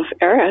of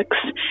Eric's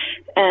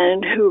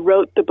and who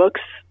wrote the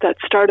books that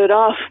started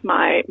off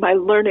my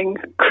learning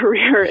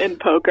career in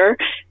poker,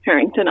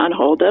 Harrington on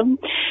Hold'em,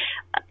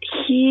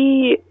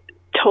 he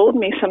told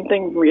me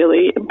something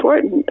really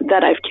important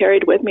that I've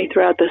carried with me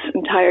throughout this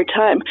entire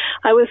time.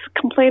 I was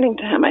complaining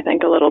to him, I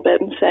think, a little bit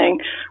and saying,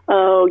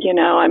 oh,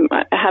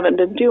 I haven't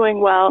been doing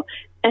well.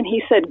 And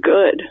he said,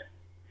 good.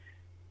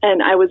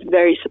 And I was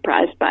very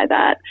surprised by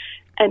that.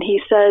 And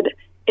he said,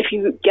 if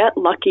you get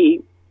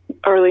lucky,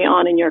 early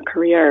on in your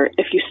career,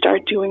 if you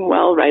start doing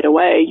well right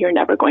away, you're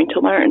never going to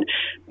learn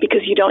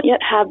because you don't yet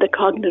have the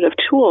cognitive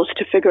tools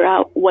to figure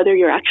out whether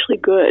you're actually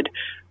good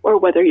or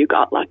whether you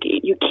got lucky.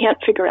 You can't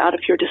figure out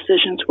if your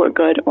decisions were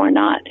good or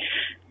not.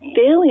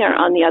 Failure,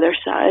 on the other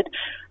side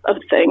of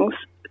things,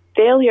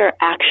 failure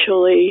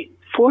actually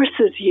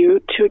forces you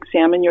to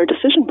examine your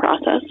decision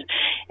process.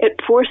 It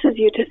forces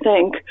you to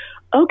think,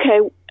 okay,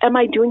 am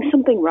I doing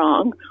something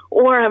wrong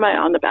or am I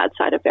on the bad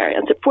side of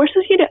variance? It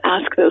forces you to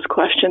ask those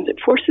questions. It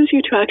forces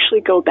you to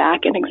actually go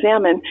back and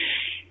examine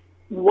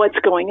what's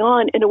going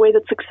on in a way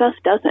that success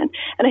doesn't.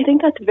 And I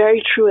think that's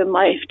very true in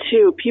life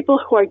too. People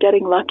who are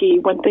getting lucky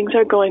when things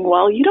are going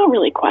well, you don't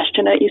really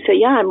question it. You say,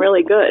 yeah, I'm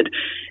really good.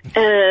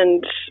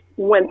 And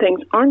when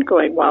things aren't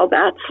going well,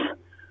 that's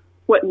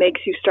what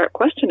makes you start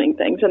questioning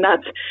things. And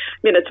that's, I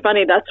mean, it's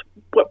funny, that's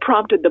what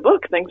prompted the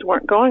book. Things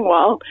weren't going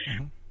well.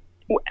 Mm-hmm.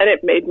 And it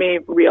made me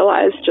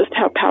realize just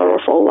how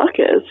powerful luck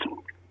is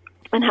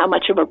and how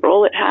much of a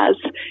role it has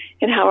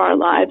in how our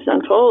lives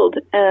unfold.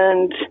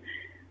 And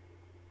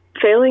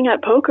failing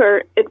at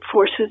poker, it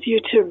forces you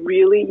to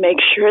really make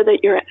sure that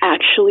you're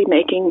actually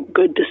making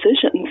good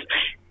decisions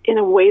in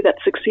a way that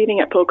succeeding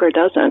at poker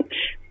doesn't.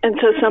 And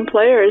so some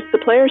players, the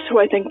players who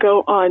I think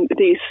go on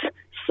these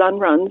sun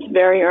runs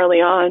very early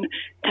on,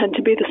 tend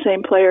to be the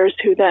same players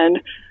who then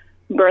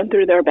burn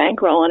through their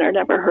bankroll and are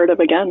never heard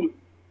of again.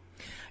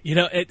 You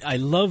know, I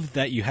love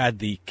that you had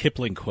the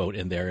Kipling quote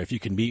in there. If you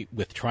can meet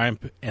with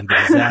triumph and the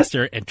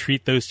disaster and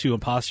treat those two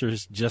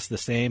imposters just the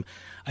same,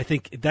 I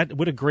think that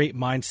what a great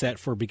mindset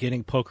for a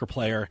beginning poker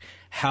player,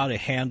 how to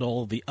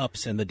handle the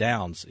ups and the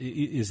downs.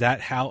 Is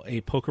that how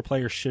a poker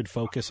player should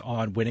focus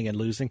on winning and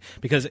losing?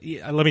 Because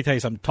let me tell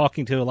you something,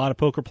 talking to a lot of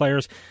poker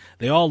players,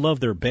 they all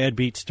love their bad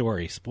beat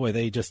stories. Boy,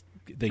 they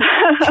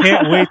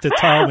can't wait to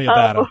tell me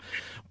about them.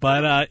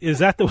 But is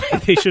that the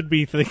way they should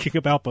be thinking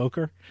about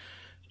poker?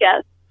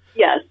 Yes.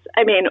 Yes.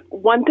 I mean,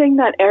 one thing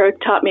that Eric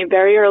taught me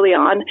very early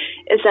on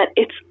is that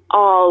it's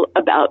all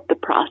about the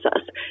process.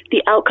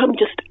 The outcome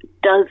just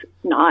does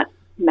not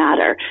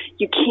matter.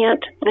 You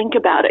can't think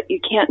about it.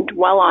 You can't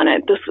dwell on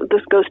it.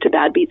 This goes to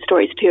bad beat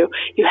stories too.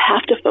 You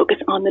have to focus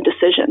on the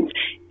decisions.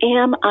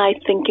 Am I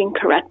thinking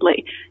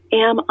correctly?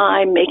 Am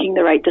I making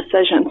the right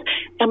decisions?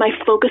 Am I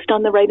focused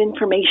on the right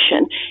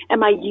information?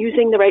 Am I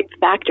using the right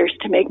factors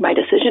to make my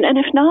decision? And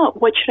if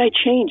not, what should I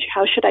change?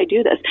 How should I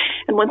do this?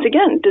 And once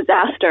again,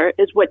 disaster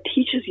is what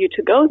teaches you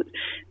to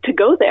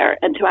go there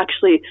and to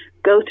actually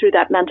go through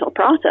that mental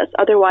process.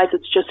 Otherwise,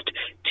 it's just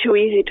too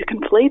easy to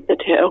conflate the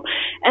two.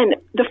 And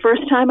the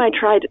first time I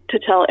tried to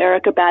tell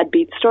Eric a bad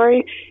beat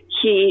story,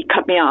 he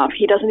cut me off.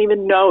 He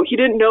didn't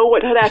know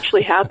what had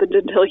actually happened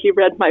until he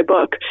read my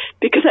book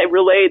because I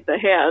relayed the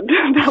hand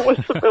that was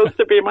supposed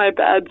to be my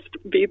bad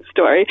beat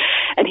story.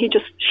 And he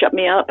just shut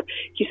me up.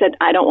 He said,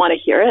 I don't want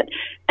to hear it.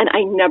 And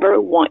I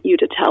never want you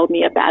to tell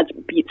me a bad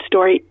beat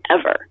story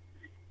ever.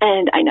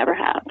 And I never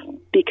have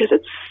because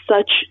it's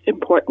such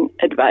important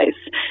advice.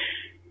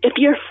 If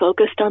you're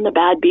focused on the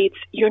bad beats,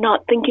 you're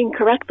not thinking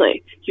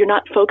correctly. You're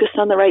not focused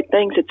on the right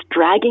things. It's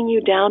dragging you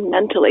down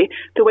mentally.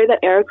 The way that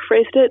Eric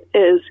phrased it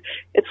is,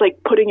 it's like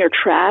putting your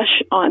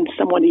trash on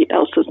somebody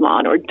else's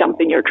lawn or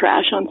dumping your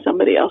trash on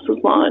somebody else's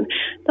lawn.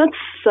 That's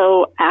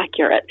so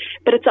accurate.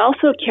 But it's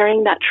also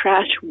carrying that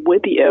trash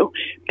with you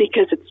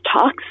because it's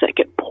toxic.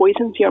 It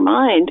poisons your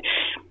mind.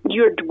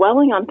 You're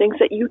dwelling on things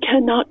that you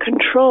cannot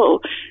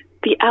control.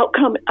 The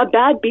outcome, a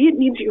bad beat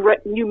means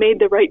you made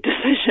the right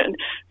decision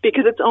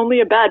because it's only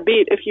a bad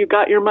beat if you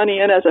got your money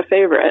in as a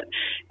favorite.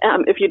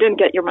 If you didn't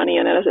get your money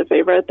in as a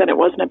favorite, then it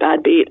wasn't a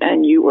bad beat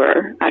and you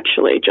were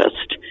actually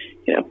just,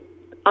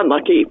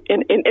 unlucky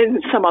in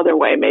some other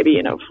way,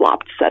 maybe,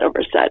 flopped set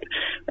over set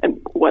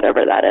and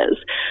whatever that is,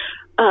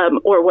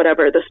 or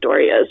whatever the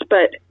story is.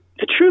 But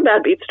the true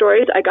bad beat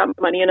stories, I got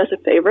money in as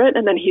a favorite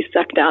and then he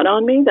sucked down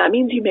on me. That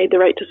means you made the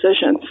right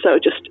decision. So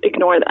just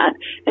ignore that.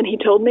 And he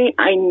told me,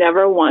 I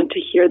never want to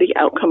hear the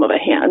outcome of a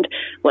hand.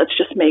 Let's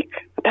just make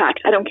a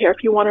pact. I don't care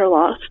if you won or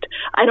lost.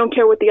 I don't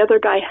care what the other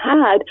guy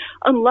had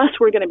unless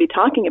we're going to be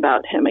talking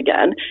about him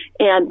again.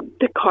 And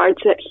the cards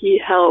that he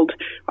held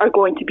are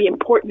going to be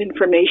important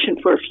information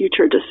for a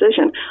future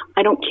decision.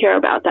 I don't care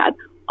about that.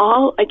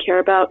 All I care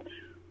about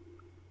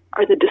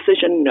are the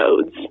decision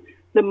nodes.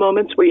 The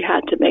moments where you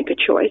had to make a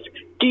choice.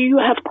 Do you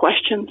have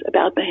questions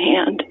about the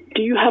hand?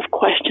 Do you have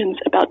questions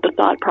about the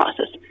thought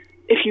process?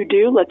 If you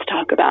do, let's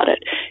talk about it.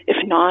 If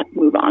not,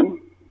 move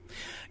on.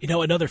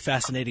 Another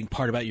fascinating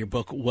part about your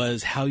book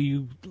was how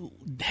you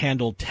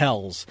handled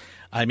tells.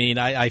 I mean,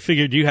 I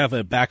figured you have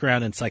a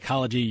background in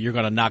psychology. You're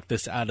going to knock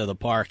this out of the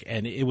park.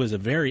 And it was a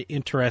very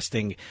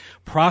interesting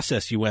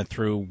process you went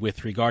through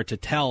with regard to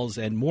tells.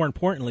 And more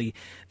importantly,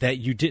 that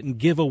you didn't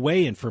give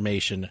away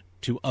information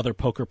to other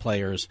poker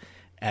players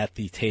at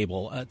the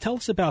table. Tell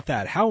us about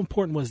that. How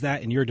important was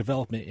that in your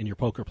development in your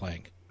poker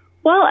playing?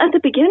 Well, at the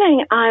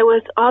beginning, I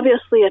was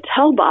obviously a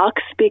tell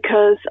box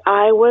because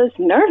I was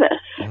nervous.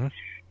 Mm-hmm.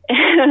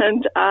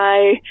 And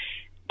I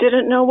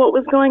didn't know what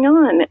was going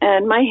on,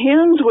 and my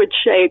hands would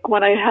shake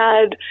when I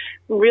had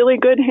really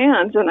good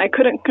hands, and I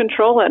couldn't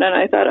control it. And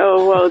I thought,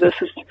 oh, whoa, this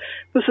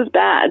is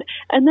bad.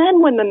 And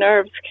then when the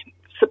nerves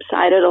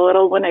subsided a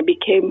little, when I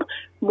became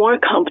more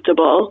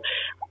comfortable,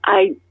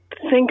 I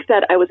think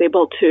that I was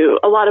able to,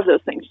 a lot of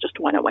those things just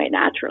went away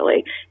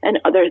naturally, and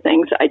other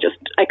things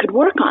I could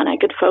work on, I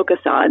could focus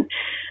on.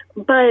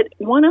 But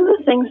one of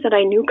the things that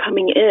I knew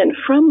coming in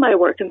from my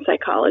work in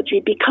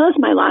psychology, because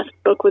my last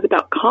book was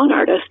about con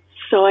artists,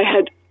 so I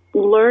had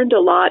learned a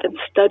lot and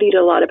studied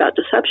a lot about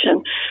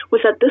deception,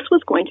 was that this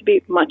was going to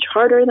be much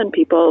harder than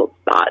people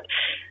thought.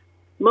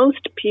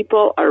 Most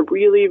people are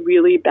really,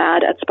 really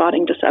bad at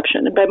spotting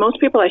deception. And by most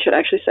people, I should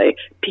actually say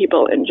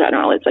people in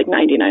general. It's like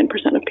 99%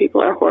 of people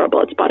are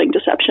horrible at spotting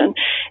deception.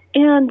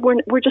 And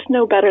we're just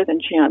no better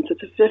than chance.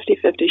 It's a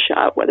 50-50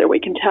 shot whether we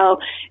can tell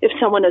if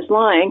someone is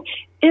lying,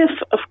 if,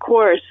 of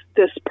course,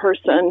 this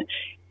person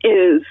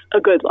is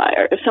a good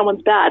liar. If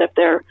someone's bad, if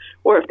they're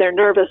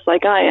nervous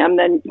like I am,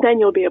 then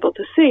you'll be able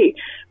to see.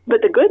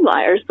 But the good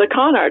liars, the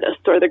con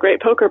artists or the great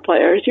poker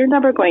players, you're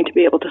never going to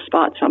be able to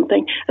spot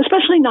something,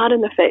 especially not in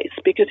the face,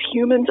 because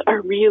humans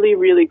are really,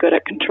 really good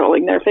at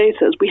controlling their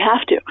faces. We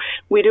have to.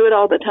 We do it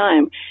all the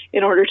time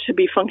in order to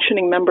be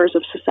functioning members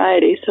of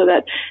society, so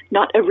that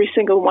not every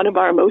single one of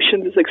our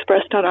emotions is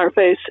expressed on our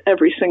face in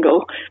every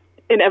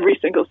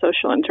single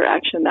social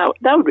interaction.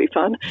 That would be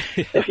fun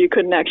if you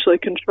couldn't actually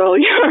control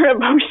your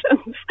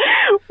emotions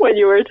when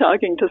you were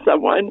talking to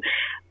someone.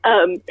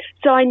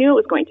 So I knew it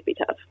was going to be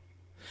tough.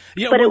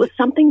 Yeah, but it was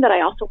something that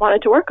I also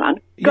wanted to work on.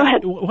 Go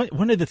ahead.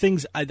 One of the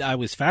things I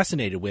was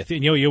fascinated with,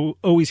 you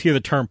always hear the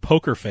term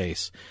poker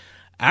face.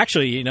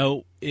 Actually,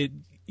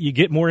 you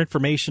get more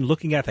information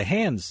looking at the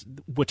hands,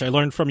 which I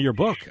learned from your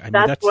book.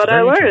 That's what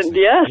I learned,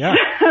 yes. Yeah.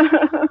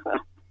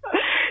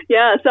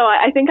 Yeah, so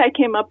I think I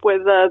came up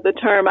with the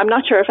term, I'm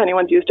not sure if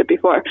anyone's used it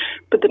before,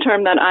 but the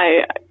term that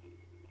I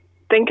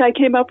think I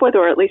came up with,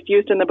 or at least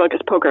used in the book, is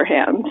poker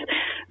hands.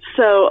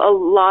 So a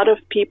lot of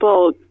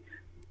people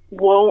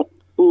won't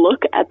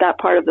look at that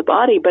part of the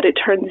body, but it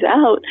turns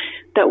out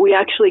that we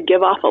actually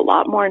give off a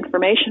lot more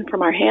information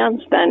from our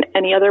hands than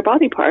any other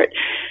body part.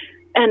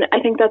 And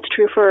I think that's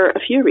true for a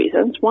few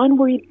reasons. One,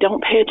 we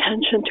don't pay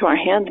attention to our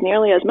hands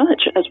nearly as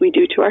much as we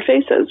do to our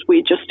faces.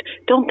 We just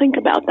don't think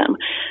about them.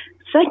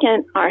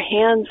 Second, our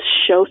hands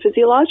show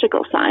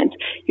physiological signs.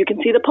 You can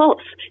see the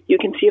pulse. You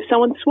can see if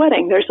someone's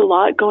sweating. There's a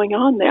lot going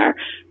on there.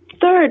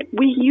 Third,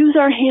 we use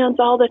our hands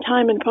all the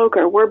time in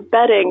poker. We're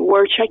betting.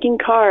 We're checking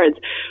cards.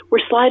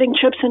 We're sliding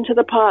chips into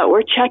the pot.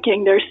 We're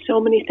checking. There's so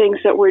many things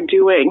that we're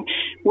doing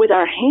with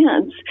our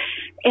hands.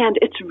 And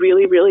it's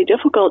really, really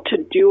difficult to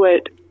do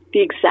it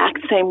the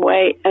exact same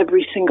way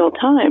every single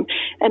time.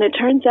 And it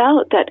turns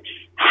out that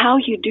how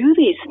you do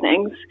these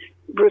things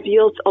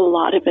reveals a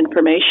lot of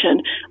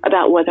information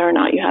about whether or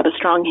not you have a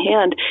strong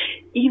hand,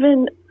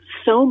 even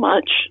so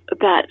much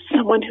that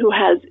someone who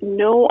has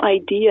no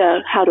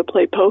idea how to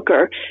play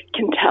poker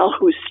can tell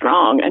who's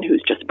strong and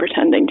who's just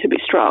pretending to be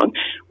strong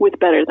with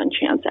better than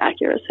chance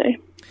accuracy.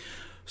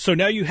 So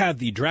now you have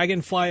the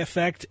dragonfly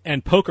effect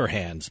and poker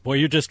hands. Boy,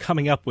 you're just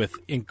coming up with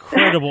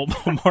incredible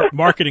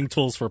marketing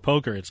tools for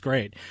poker. It's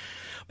great.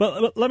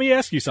 But let me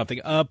ask you something.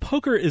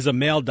 Poker is a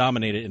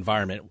male-dominated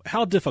environment.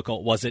 How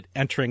difficult was it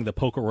entering the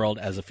poker world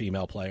as a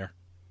female player?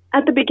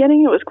 At the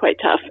beginning, it was quite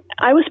tough.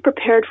 I was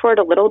prepared for it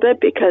a little bit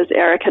because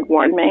Eric had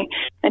warned me,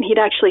 and he'd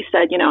actually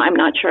said, I'm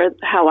not sure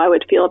how I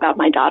would feel about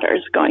my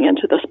daughters going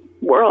into this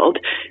world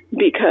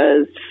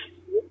because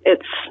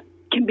it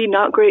can be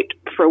not great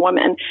for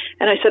women.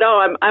 And I said,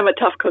 I'm a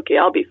tough cookie.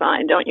 I'll be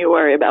fine. Don't you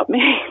worry about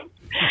me.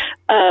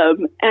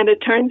 And it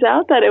turns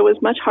out that it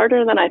was much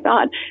harder than I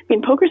thought. I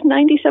mean, poker's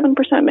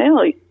 97%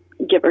 male,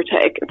 give or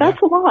take.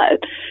 That's a lot.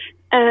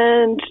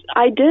 And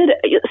I did,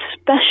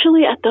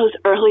 especially at those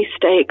early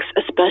stakes,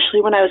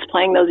 especially when I was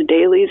playing those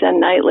dailies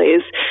and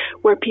nightlies,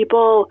 where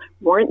people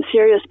weren't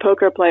serious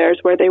poker players,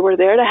 where they were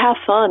there to have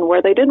fun,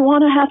 where they didn't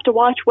want to have to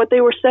watch what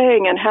they were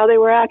saying and how they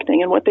were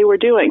acting and what they were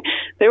doing.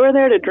 They were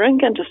there to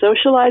drink and to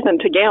socialize and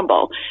to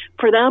gamble.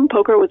 For them,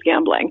 poker was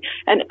gambling.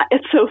 And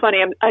it's so funny.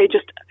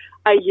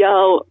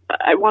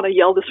 I want to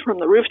yell this from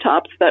the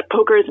rooftops that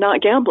poker is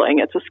not gambling.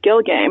 It's a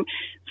skill game.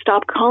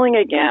 Stop calling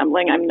it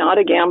gambling. I'm not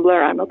a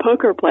gambler. I'm a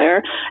poker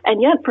player.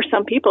 And yet, for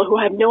some people who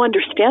have no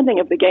understanding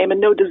of the game and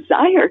no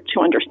desire to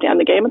understand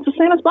the game, it's the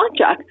same as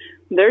blackjack.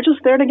 They're just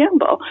there to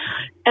gamble.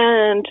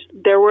 And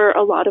there were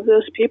a lot of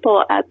those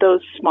people at those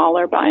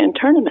smaller buy-in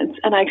tournaments.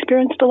 And I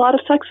experienced a lot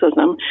of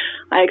sexism.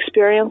 I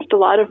experienced a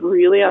lot of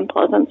really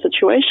unpleasant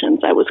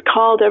situations. I was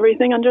called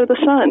everything under the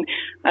sun.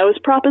 I was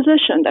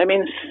propositioned. I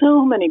mean,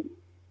 so many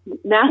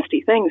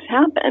nasty things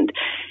happened.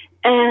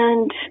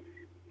 And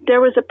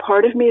there was a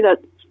part of me that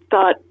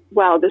thought,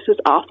 wow, this is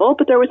awful.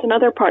 But there was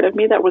another part of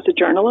me that was a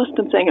journalist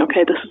and saying,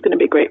 okay, this is going to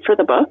be great for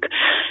the book.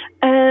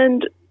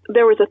 And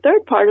there was a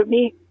third part of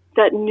me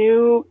that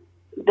knew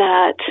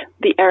that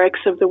the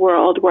Erics of the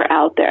world were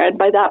out there. And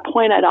by that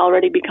point, I'd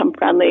already become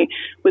friendly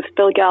with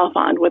Phil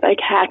Galfond, with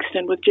Ike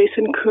Haxton, with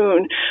Jason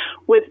Kuhn,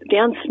 with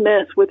Dan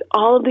Smith, with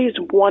all of these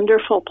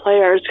wonderful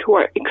players who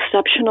are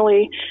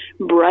exceptionally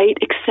bright,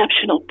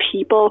 exceptional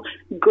people,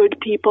 good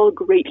people,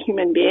 great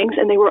human beings,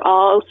 and they were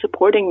all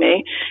supporting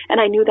me, and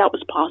I knew that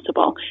was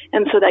possible.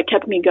 And so that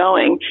kept me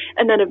going.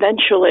 And then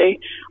eventually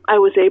I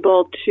was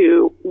able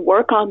to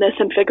work on this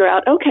and figure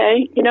out,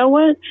 okay, you know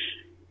what?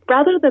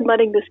 Rather than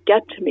letting this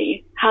get to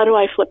me, how do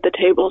I flip the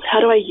tables?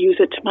 How do I use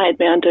it to my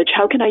advantage?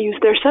 How can I use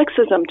their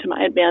sexism to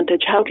my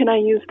advantage? How can I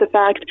use the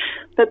fact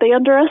that they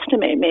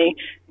underestimate me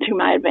to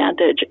my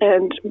advantage?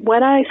 And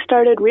when I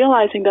started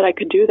realizing that I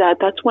could do that,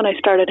 that's when I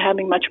started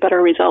having much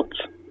better results.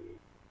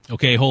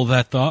 Okay, hold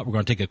that thought. We're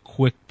going to take a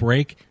quick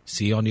break.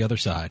 See you on the other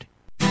side.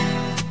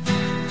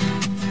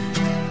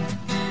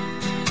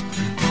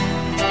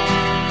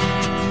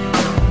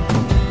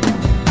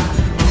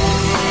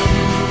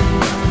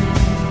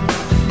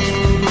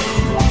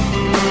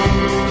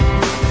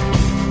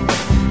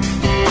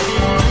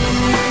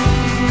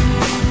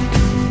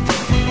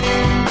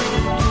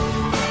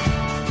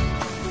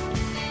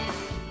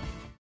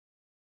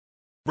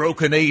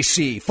 Broken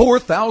AC,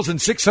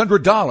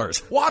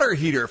 $4,600. Water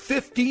heater,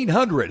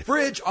 $1,500.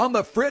 Fridge on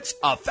the fritz,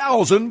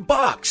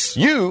 $1,000.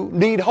 You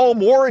need home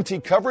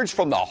warranty coverage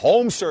from the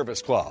Home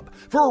Service Club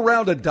for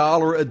around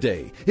 $1 a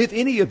day. If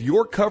any of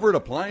your covered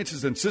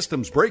appliances and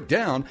systems break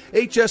down,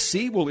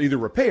 HSC will either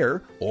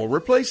repair or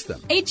replace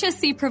them.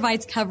 HSC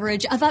provides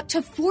coverage of up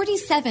to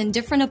 47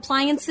 different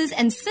appliances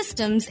and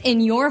systems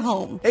in your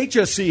home.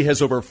 HSC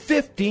has over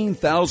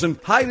 15,000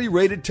 highly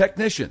rated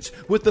technicians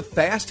with the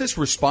fastest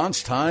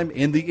response time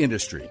in the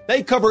industry.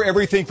 They cover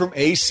everything from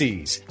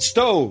ACs,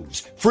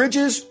 stoves,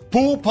 fridges,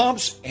 pool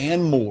pumps,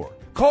 and more.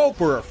 Call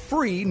for a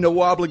free,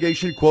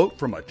 no-obligation quote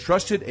from a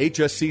trusted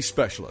HSC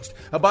specialist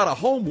about a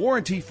home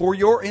warranty for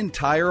your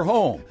entire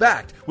home,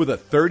 backed with a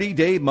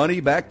 30-day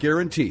money-back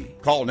guarantee.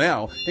 Call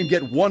now and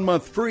get 1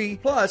 month free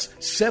plus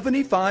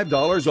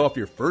 $75 off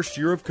your first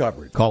year of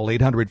coverage. Call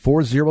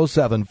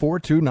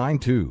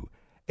 800-407-4292.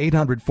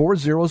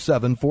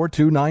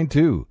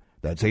 800-407-4292.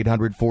 That's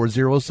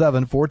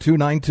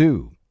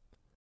 800-407-4292.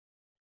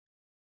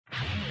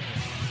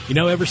 You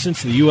know, ever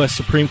since the U.S.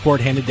 Supreme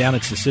Court handed down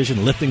its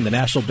decision lifting the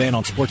national ban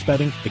on sports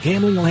betting, the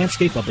gambling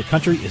landscape of the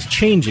country is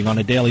changing on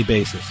a daily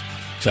basis.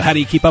 So how do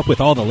you keep up with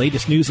all the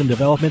latest news and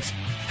developments?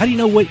 How do you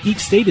know what each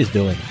state is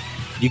doing?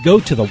 You go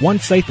to the one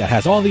site that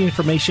has all the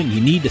information you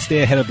need to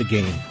stay ahead of the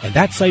game, and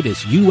that site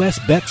is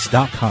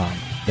usbets.com.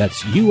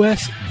 That's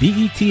usbets.com.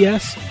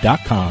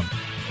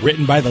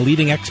 Written by the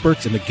leading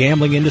experts in the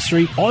gambling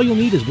industry, all you'll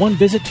need is one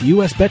visit to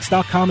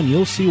usbets.com and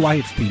you'll see why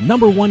it's the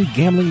 #1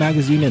 gambling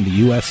magazine in the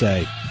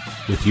USA.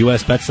 With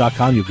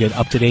usbets.com, you'll get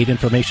up-to-date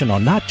information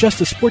on not just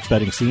the sports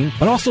betting scene,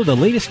 but also the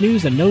latest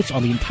news and notes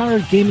on the entire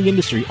gaming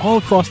industry all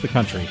across the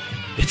country.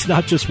 It's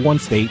not just one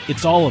state,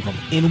 it's all of them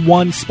in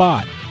one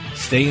spot.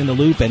 Stay in the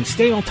loop and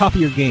stay on top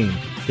of your game.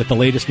 Get the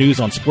latest news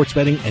on sports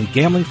betting and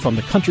gambling from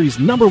the country's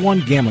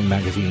 #1 gambling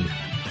magazine.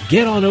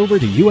 Get on over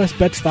to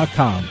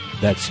usbets.com.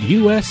 That's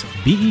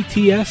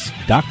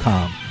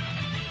usbets.com.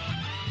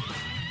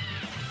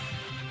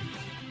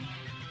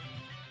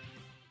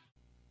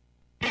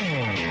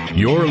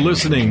 You're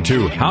listening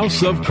to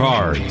House of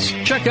Cards.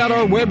 Check out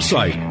our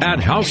website at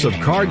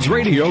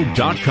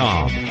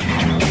houseofcardsradio.com.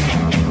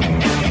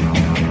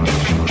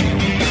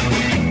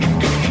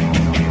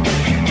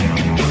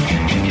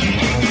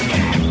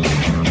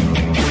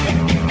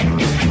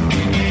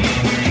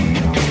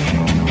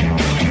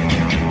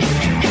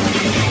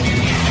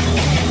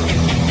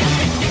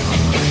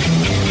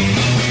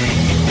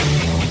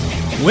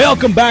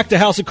 Welcome back to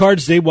House of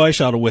Cards. Dave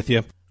Weishaupt with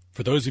you.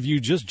 For those of you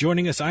just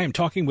joining us, I am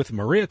talking with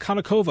Maria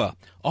Konnikova,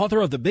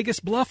 author of The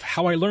Biggest Bluff,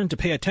 How I Learned to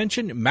Pay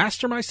Attention,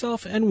 Master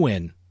Myself, and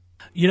Win.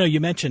 You know, you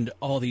mentioned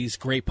all these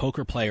great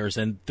poker players,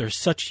 and they're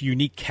such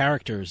unique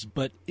characters,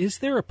 but is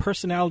there a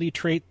personality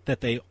trait that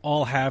they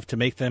all have to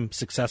make them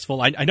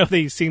successful? I know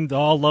they seem to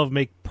all love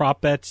make prop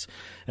bets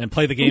and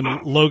play the game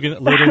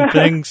loading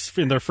things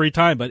in their free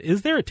time, but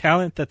is there a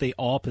talent that they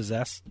all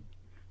possess?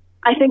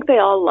 I think they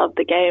all love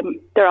the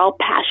game. They're all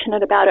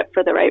passionate about it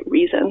for the right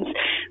reasons.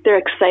 They're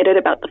excited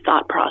about the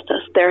thought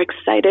process. They're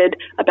excited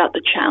about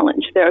the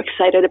challenge. They're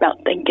excited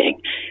about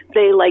thinking.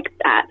 They like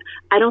that.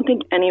 I don't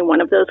think any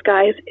one of those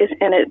guys is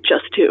in it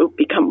just to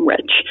become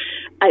rich.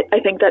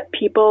 I think that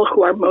people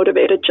who are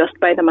motivated just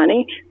by the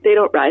money, they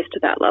don't rise to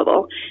that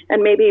level.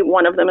 And maybe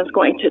one of them is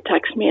going to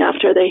text me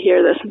after they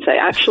hear this and say,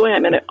 actually,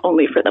 I'm in it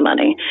only for the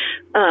money.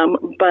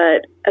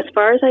 But as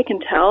far as I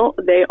can tell,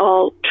 they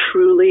all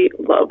truly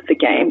love the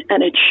game.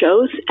 And it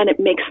shows, and it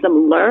makes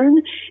them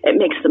learn. It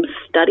makes them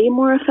study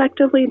more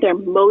effectively. They're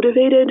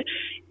motivated.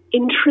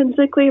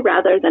 intrinsically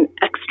rather than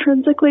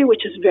extrinsically,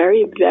 which is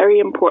very, very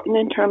important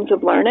in terms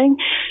of learning.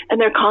 And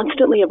they're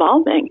constantly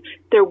evolving.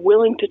 They're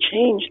willing to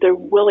change. They're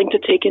willing to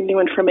take in new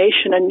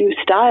information and new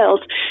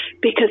styles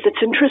because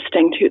it's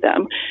interesting to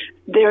them.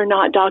 They're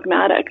not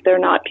dogmatic. They're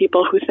not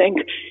people who think,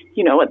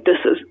 you know what, this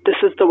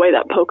is the way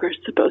that poker is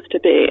supposed to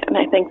be. And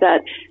I think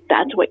that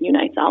that's what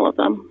unites all of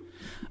them.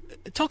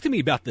 Talk to me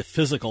about the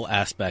physical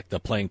aspect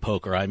of playing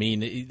poker. I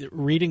mean,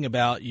 reading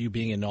about you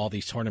being in all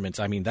these tournaments,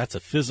 I mean, that's a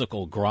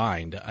physical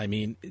grind. I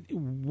mean,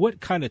 what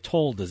kind of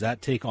toll does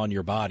that take on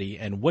your body?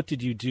 And what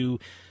did you do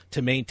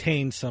to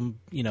maintain some,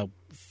 you know,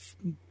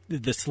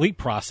 the sleep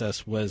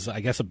process was, I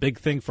guess, a big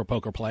thing for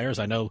poker players.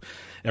 I know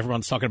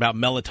everyone's talking about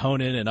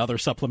melatonin and other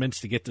supplements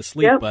to get to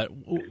sleep, yep. But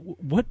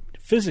what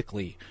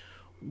physically,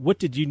 what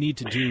did you need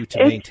to do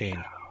to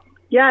maintain?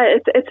 Yeah,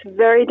 it's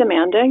very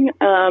demanding.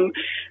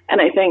 And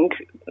I think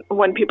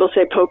when people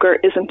say poker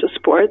isn't a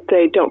sport,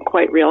 they don't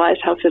quite realize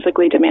how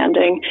physically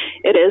demanding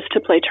it is to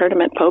play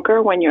tournament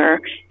poker when you're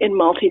in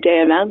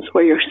multi-day events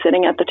where you're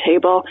sitting at the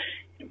table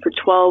for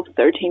 12,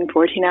 13,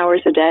 14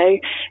 hours a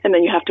day, and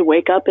then you have to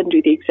wake up and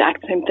do the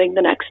exact same thing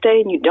the next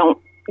day, and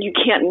you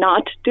can't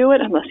not do it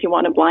unless you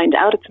want to blind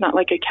out. It's not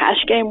like a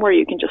cash game where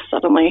you can just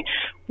suddenly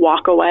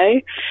walk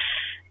away.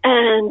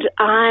 And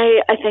I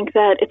think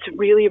that it's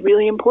really,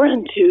 really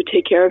important to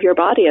take care of your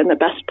body, and the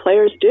best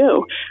players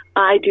do.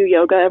 I do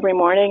yoga every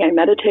morning. I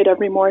meditate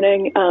every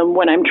morning.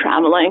 When I'm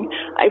traveling,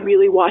 I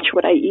really watch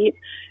what I eat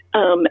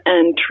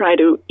and try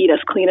to eat as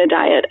clean a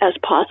diet as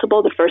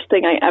possible. The first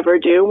thing I ever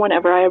do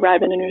whenever I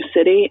arrive in a new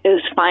city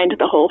is find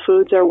the Whole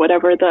Foods or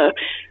whatever the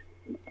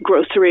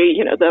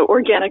grocery, the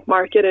organic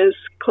market is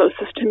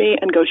closest to me,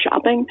 and go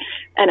shopping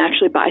and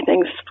actually buy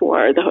things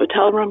for the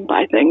hotel room,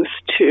 buy things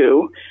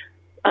to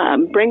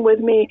bring with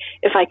me.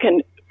 If I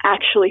can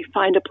actually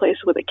find a place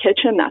with a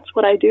kitchen, that's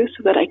what I do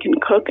so that I can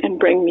cook and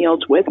bring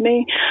meals with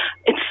me.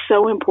 It's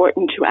so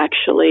important to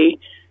actually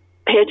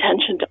pay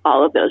attention to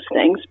all of those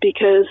things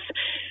because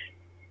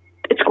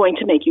it's going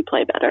to make you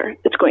play better.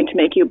 It's going to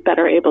make you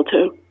better able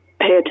to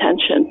pay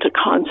attention, to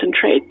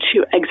concentrate,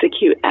 to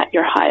execute at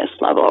your highest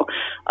level.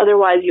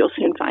 Otherwise, you'll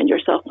soon find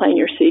yourself playing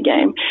your C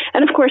game.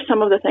 And of course,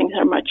 some of the things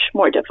are much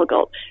more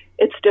difficult.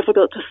 It's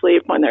difficult to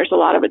sleep when there's a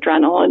lot of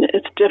adrenaline.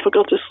 It's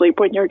difficult to sleep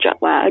when you're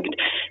jet lagged.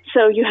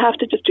 So you have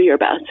to just do your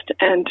best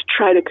and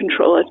try to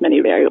control as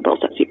many variables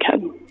as you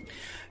can.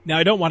 Now,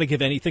 I don't want to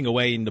give anything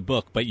away in the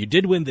book, but you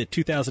did win the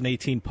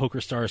 2018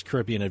 PokerStars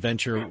Caribbean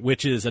Adventure,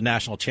 which is a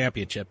national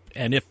championship.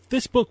 And if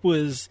this book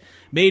was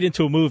made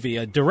into a movie,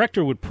 a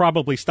director would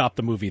probably stop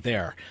the movie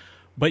there.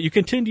 But you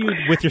continued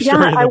with your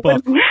story in the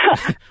book.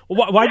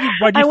 Why do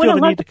you feel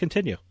the need to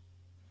continue?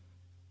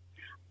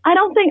 I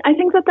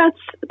think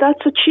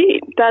that's a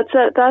cheat. That's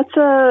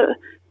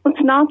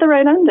not the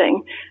right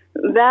ending.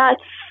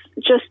 That's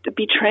just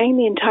betraying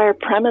the entire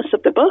premise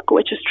of the book,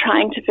 which is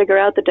trying to figure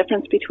out the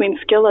difference between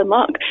skill and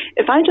luck.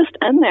 If I just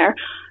end there,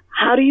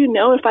 how do you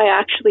know if I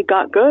actually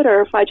got good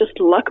or if I just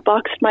luck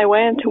boxed my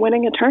way into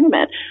winning a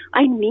tournament?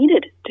 I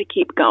needed to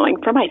keep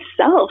going for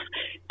myself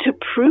to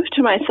prove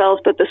to myself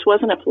that this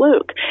wasn't a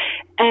fluke.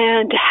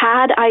 And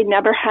had I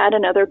never had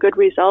another good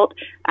result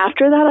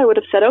after that, I would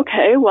have said,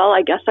 okay, well,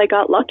 I guess I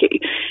got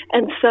lucky.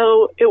 And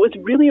so it was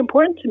really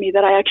important to me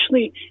that I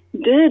actually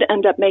did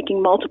end up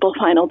making multiple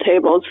final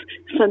tables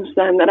since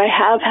then, that I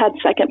have had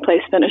second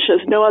place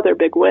finishes, no other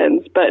big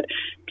wins, but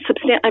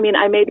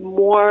I made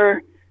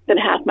more than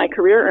half my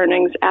career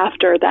earnings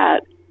after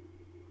that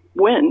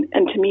win.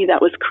 And to me,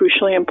 that was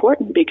crucially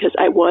important because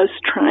I was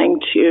trying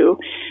to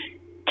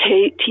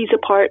tease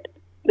apart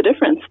the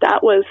difference.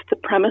 That was the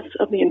premise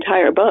of the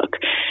entire book.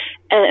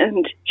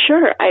 And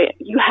sure,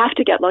 you have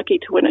to get lucky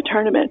to win a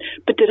tournament,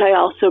 but did I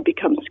also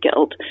become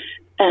skilled?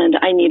 And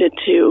I needed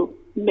to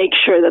make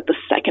sure that the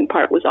second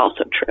part was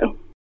also true.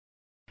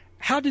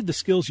 How did the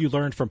skills you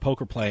learned from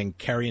poker playing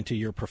carry into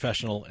your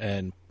professional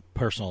and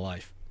personal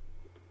life?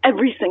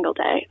 Every single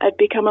day, I've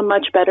become a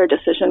much better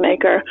decision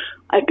maker.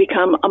 I've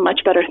become a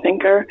much better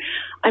thinker.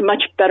 I'm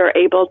much better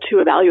able to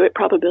evaluate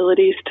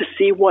probabilities, to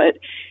see what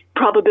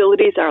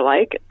probabilities are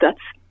like.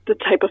 That's the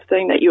type of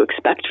thing that you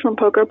expect from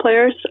poker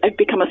players. I've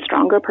become a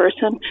stronger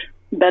person,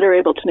 better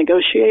able to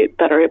negotiate,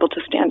 better able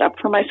to stand up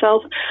for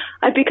myself.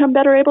 I've become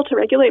better able to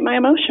regulate my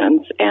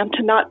emotions and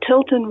to not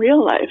tilt in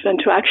real life and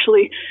to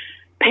actually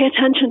pay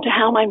attention to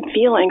how I'm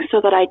feeling so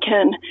that I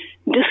can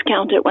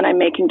discount it when I'm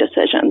making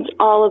decisions.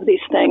 All of these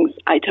things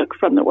I took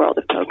from the world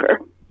of poker.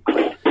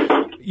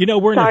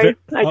 We're Sorry,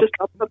 I just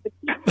dropped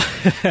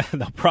something.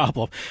 No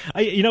problem.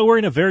 We're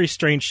in a very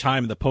strange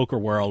time in the poker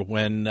world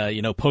when,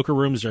 poker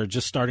rooms are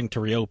just starting to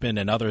reopen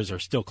and others are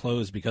still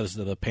closed because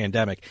of the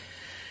pandemic.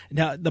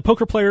 Now, the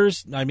poker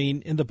players,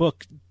 in the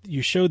book,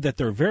 you showed that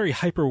they're very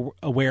hyper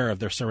aware of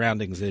their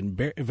surroundings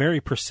and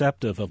very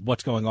perceptive of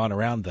what's going on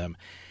around them.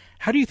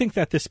 How do you think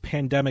that this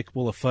pandemic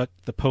will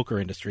affect the poker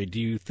industry? Do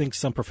you think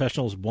some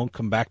professionals won't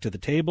come back to the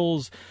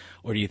tables,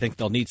 or do you think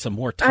they'll need some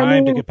more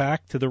time to get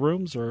back to the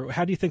rooms, or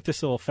how do you think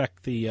this will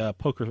affect the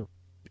poker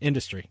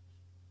industry?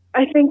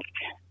 I think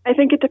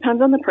it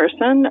depends on the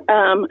person.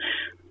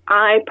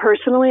 I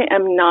personally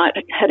am not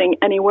heading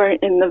anywhere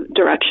in the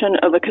direction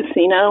of a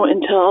casino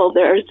until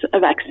there's a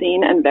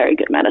vaccine and very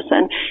good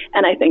medicine.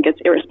 And I think it's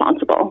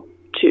irresponsible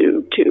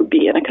to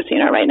be in a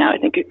casino right now. I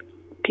think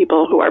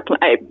people who are,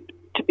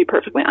 to be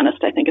perfectly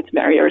honest, I think it's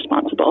very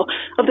irresponsible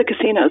of the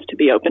casinos to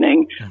be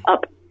opening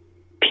up,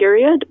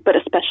 period, but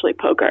especially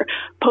poker.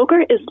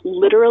 Poker is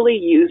literally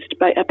used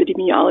by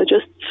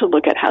epidemiologists to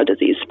look at how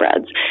disease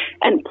spreads.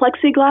 And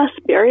plexiglass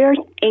barriers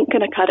ain't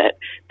going to cut it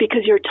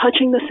because you're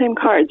touching the same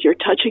cards, you're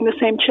touching the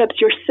same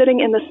chips, you're sitting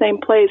in the same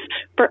place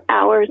for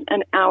hours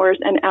and hours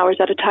and hours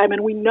at a time.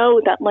 And we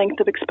know that length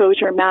of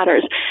exposure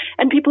matters.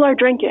 And people are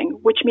drinking,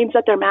 which means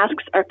that their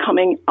masks are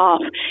coming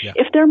off. Yeah.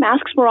 If their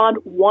masks were on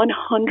 100%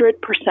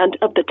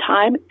 of the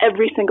time,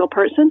 every single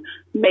person,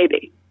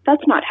 maybe.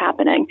 That's not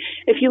happening.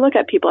 If you look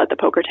at people at the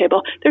poker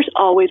table, there's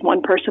always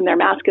one person, their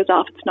mask is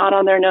off. It's not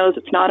on their nose.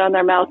 It's not on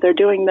their mouth. They're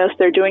doing this.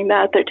 They're doing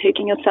that. They're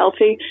taking a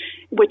selfie,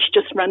 which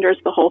just renders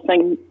the whole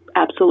thing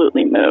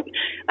absolutely moot.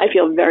 I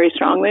feel very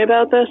strongly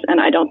about this, and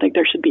I don't think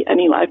there should be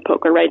any live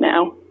poker right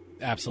now.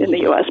 Absolutely.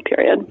 In the U.S.,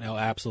 period. No,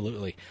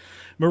 absolutely.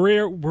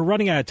 Maria, we're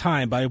running out of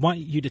time, but I want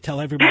you to tell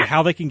everybody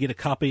how they can get a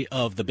copy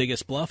of The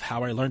Biggest Bluff,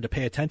 How I Learned to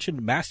Pay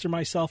Attention, Master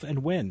Myself,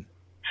 and Win.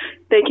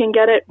 They can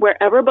get it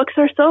wherever books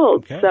are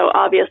sold. Okay. So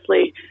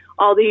obviously,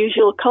 all the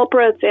usual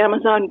culprits,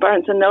 Amazon,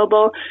 Barnes &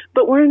 Noble,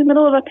 but we're in the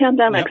middle of a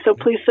pandemic, so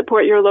please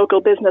support your local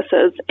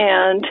businesses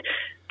and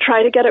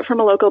try to get it from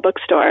a local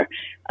bookstore.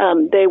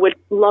 They would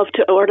love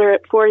to order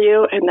it for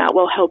you, and that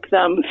will help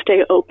them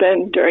stay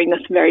open during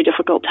this very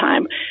difficult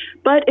time.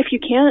 But if you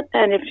can't,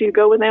 and if you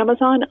go with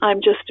Amazon,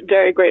 I'm just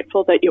very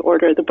grateful that you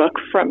order the book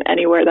from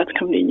anywhere that's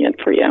convenient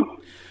for you.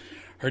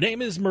 Her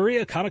name is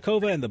Maria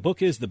Konnikova, and the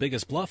book is The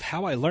Biggest Bluff,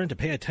 How I Learned to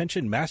Pay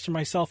Attention, Master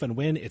Myself, and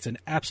Win. It's an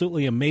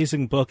absolutely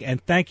amazing book,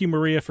 and thank you,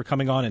 Maria, for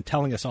coming on and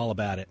telling us all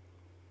about it.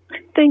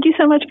 Thank you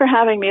so much for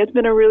having me. It's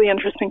been a really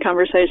interesting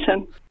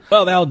conversation.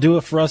 Well, that'll do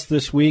it for us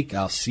this week.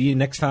 I'll see you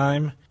next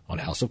time on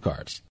House of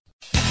Cards.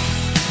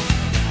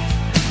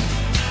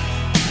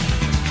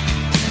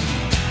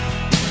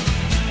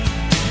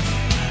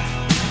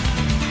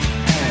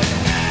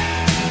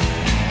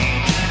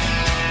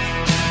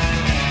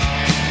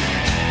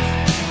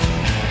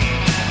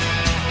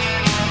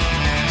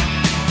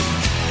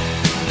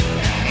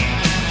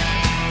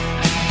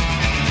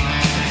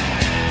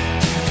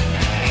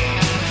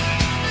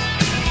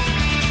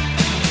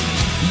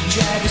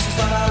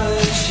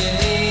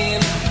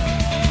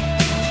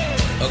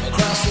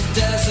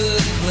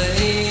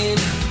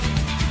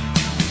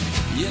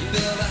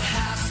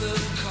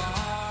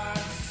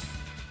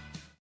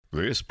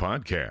 This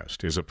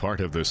podcast is a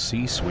part of the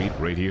C-Suite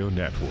Radio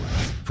Network.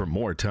 For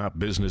more top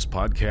business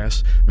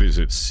podcasts,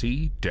 visit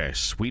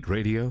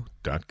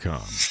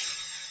c-suiteradio.com.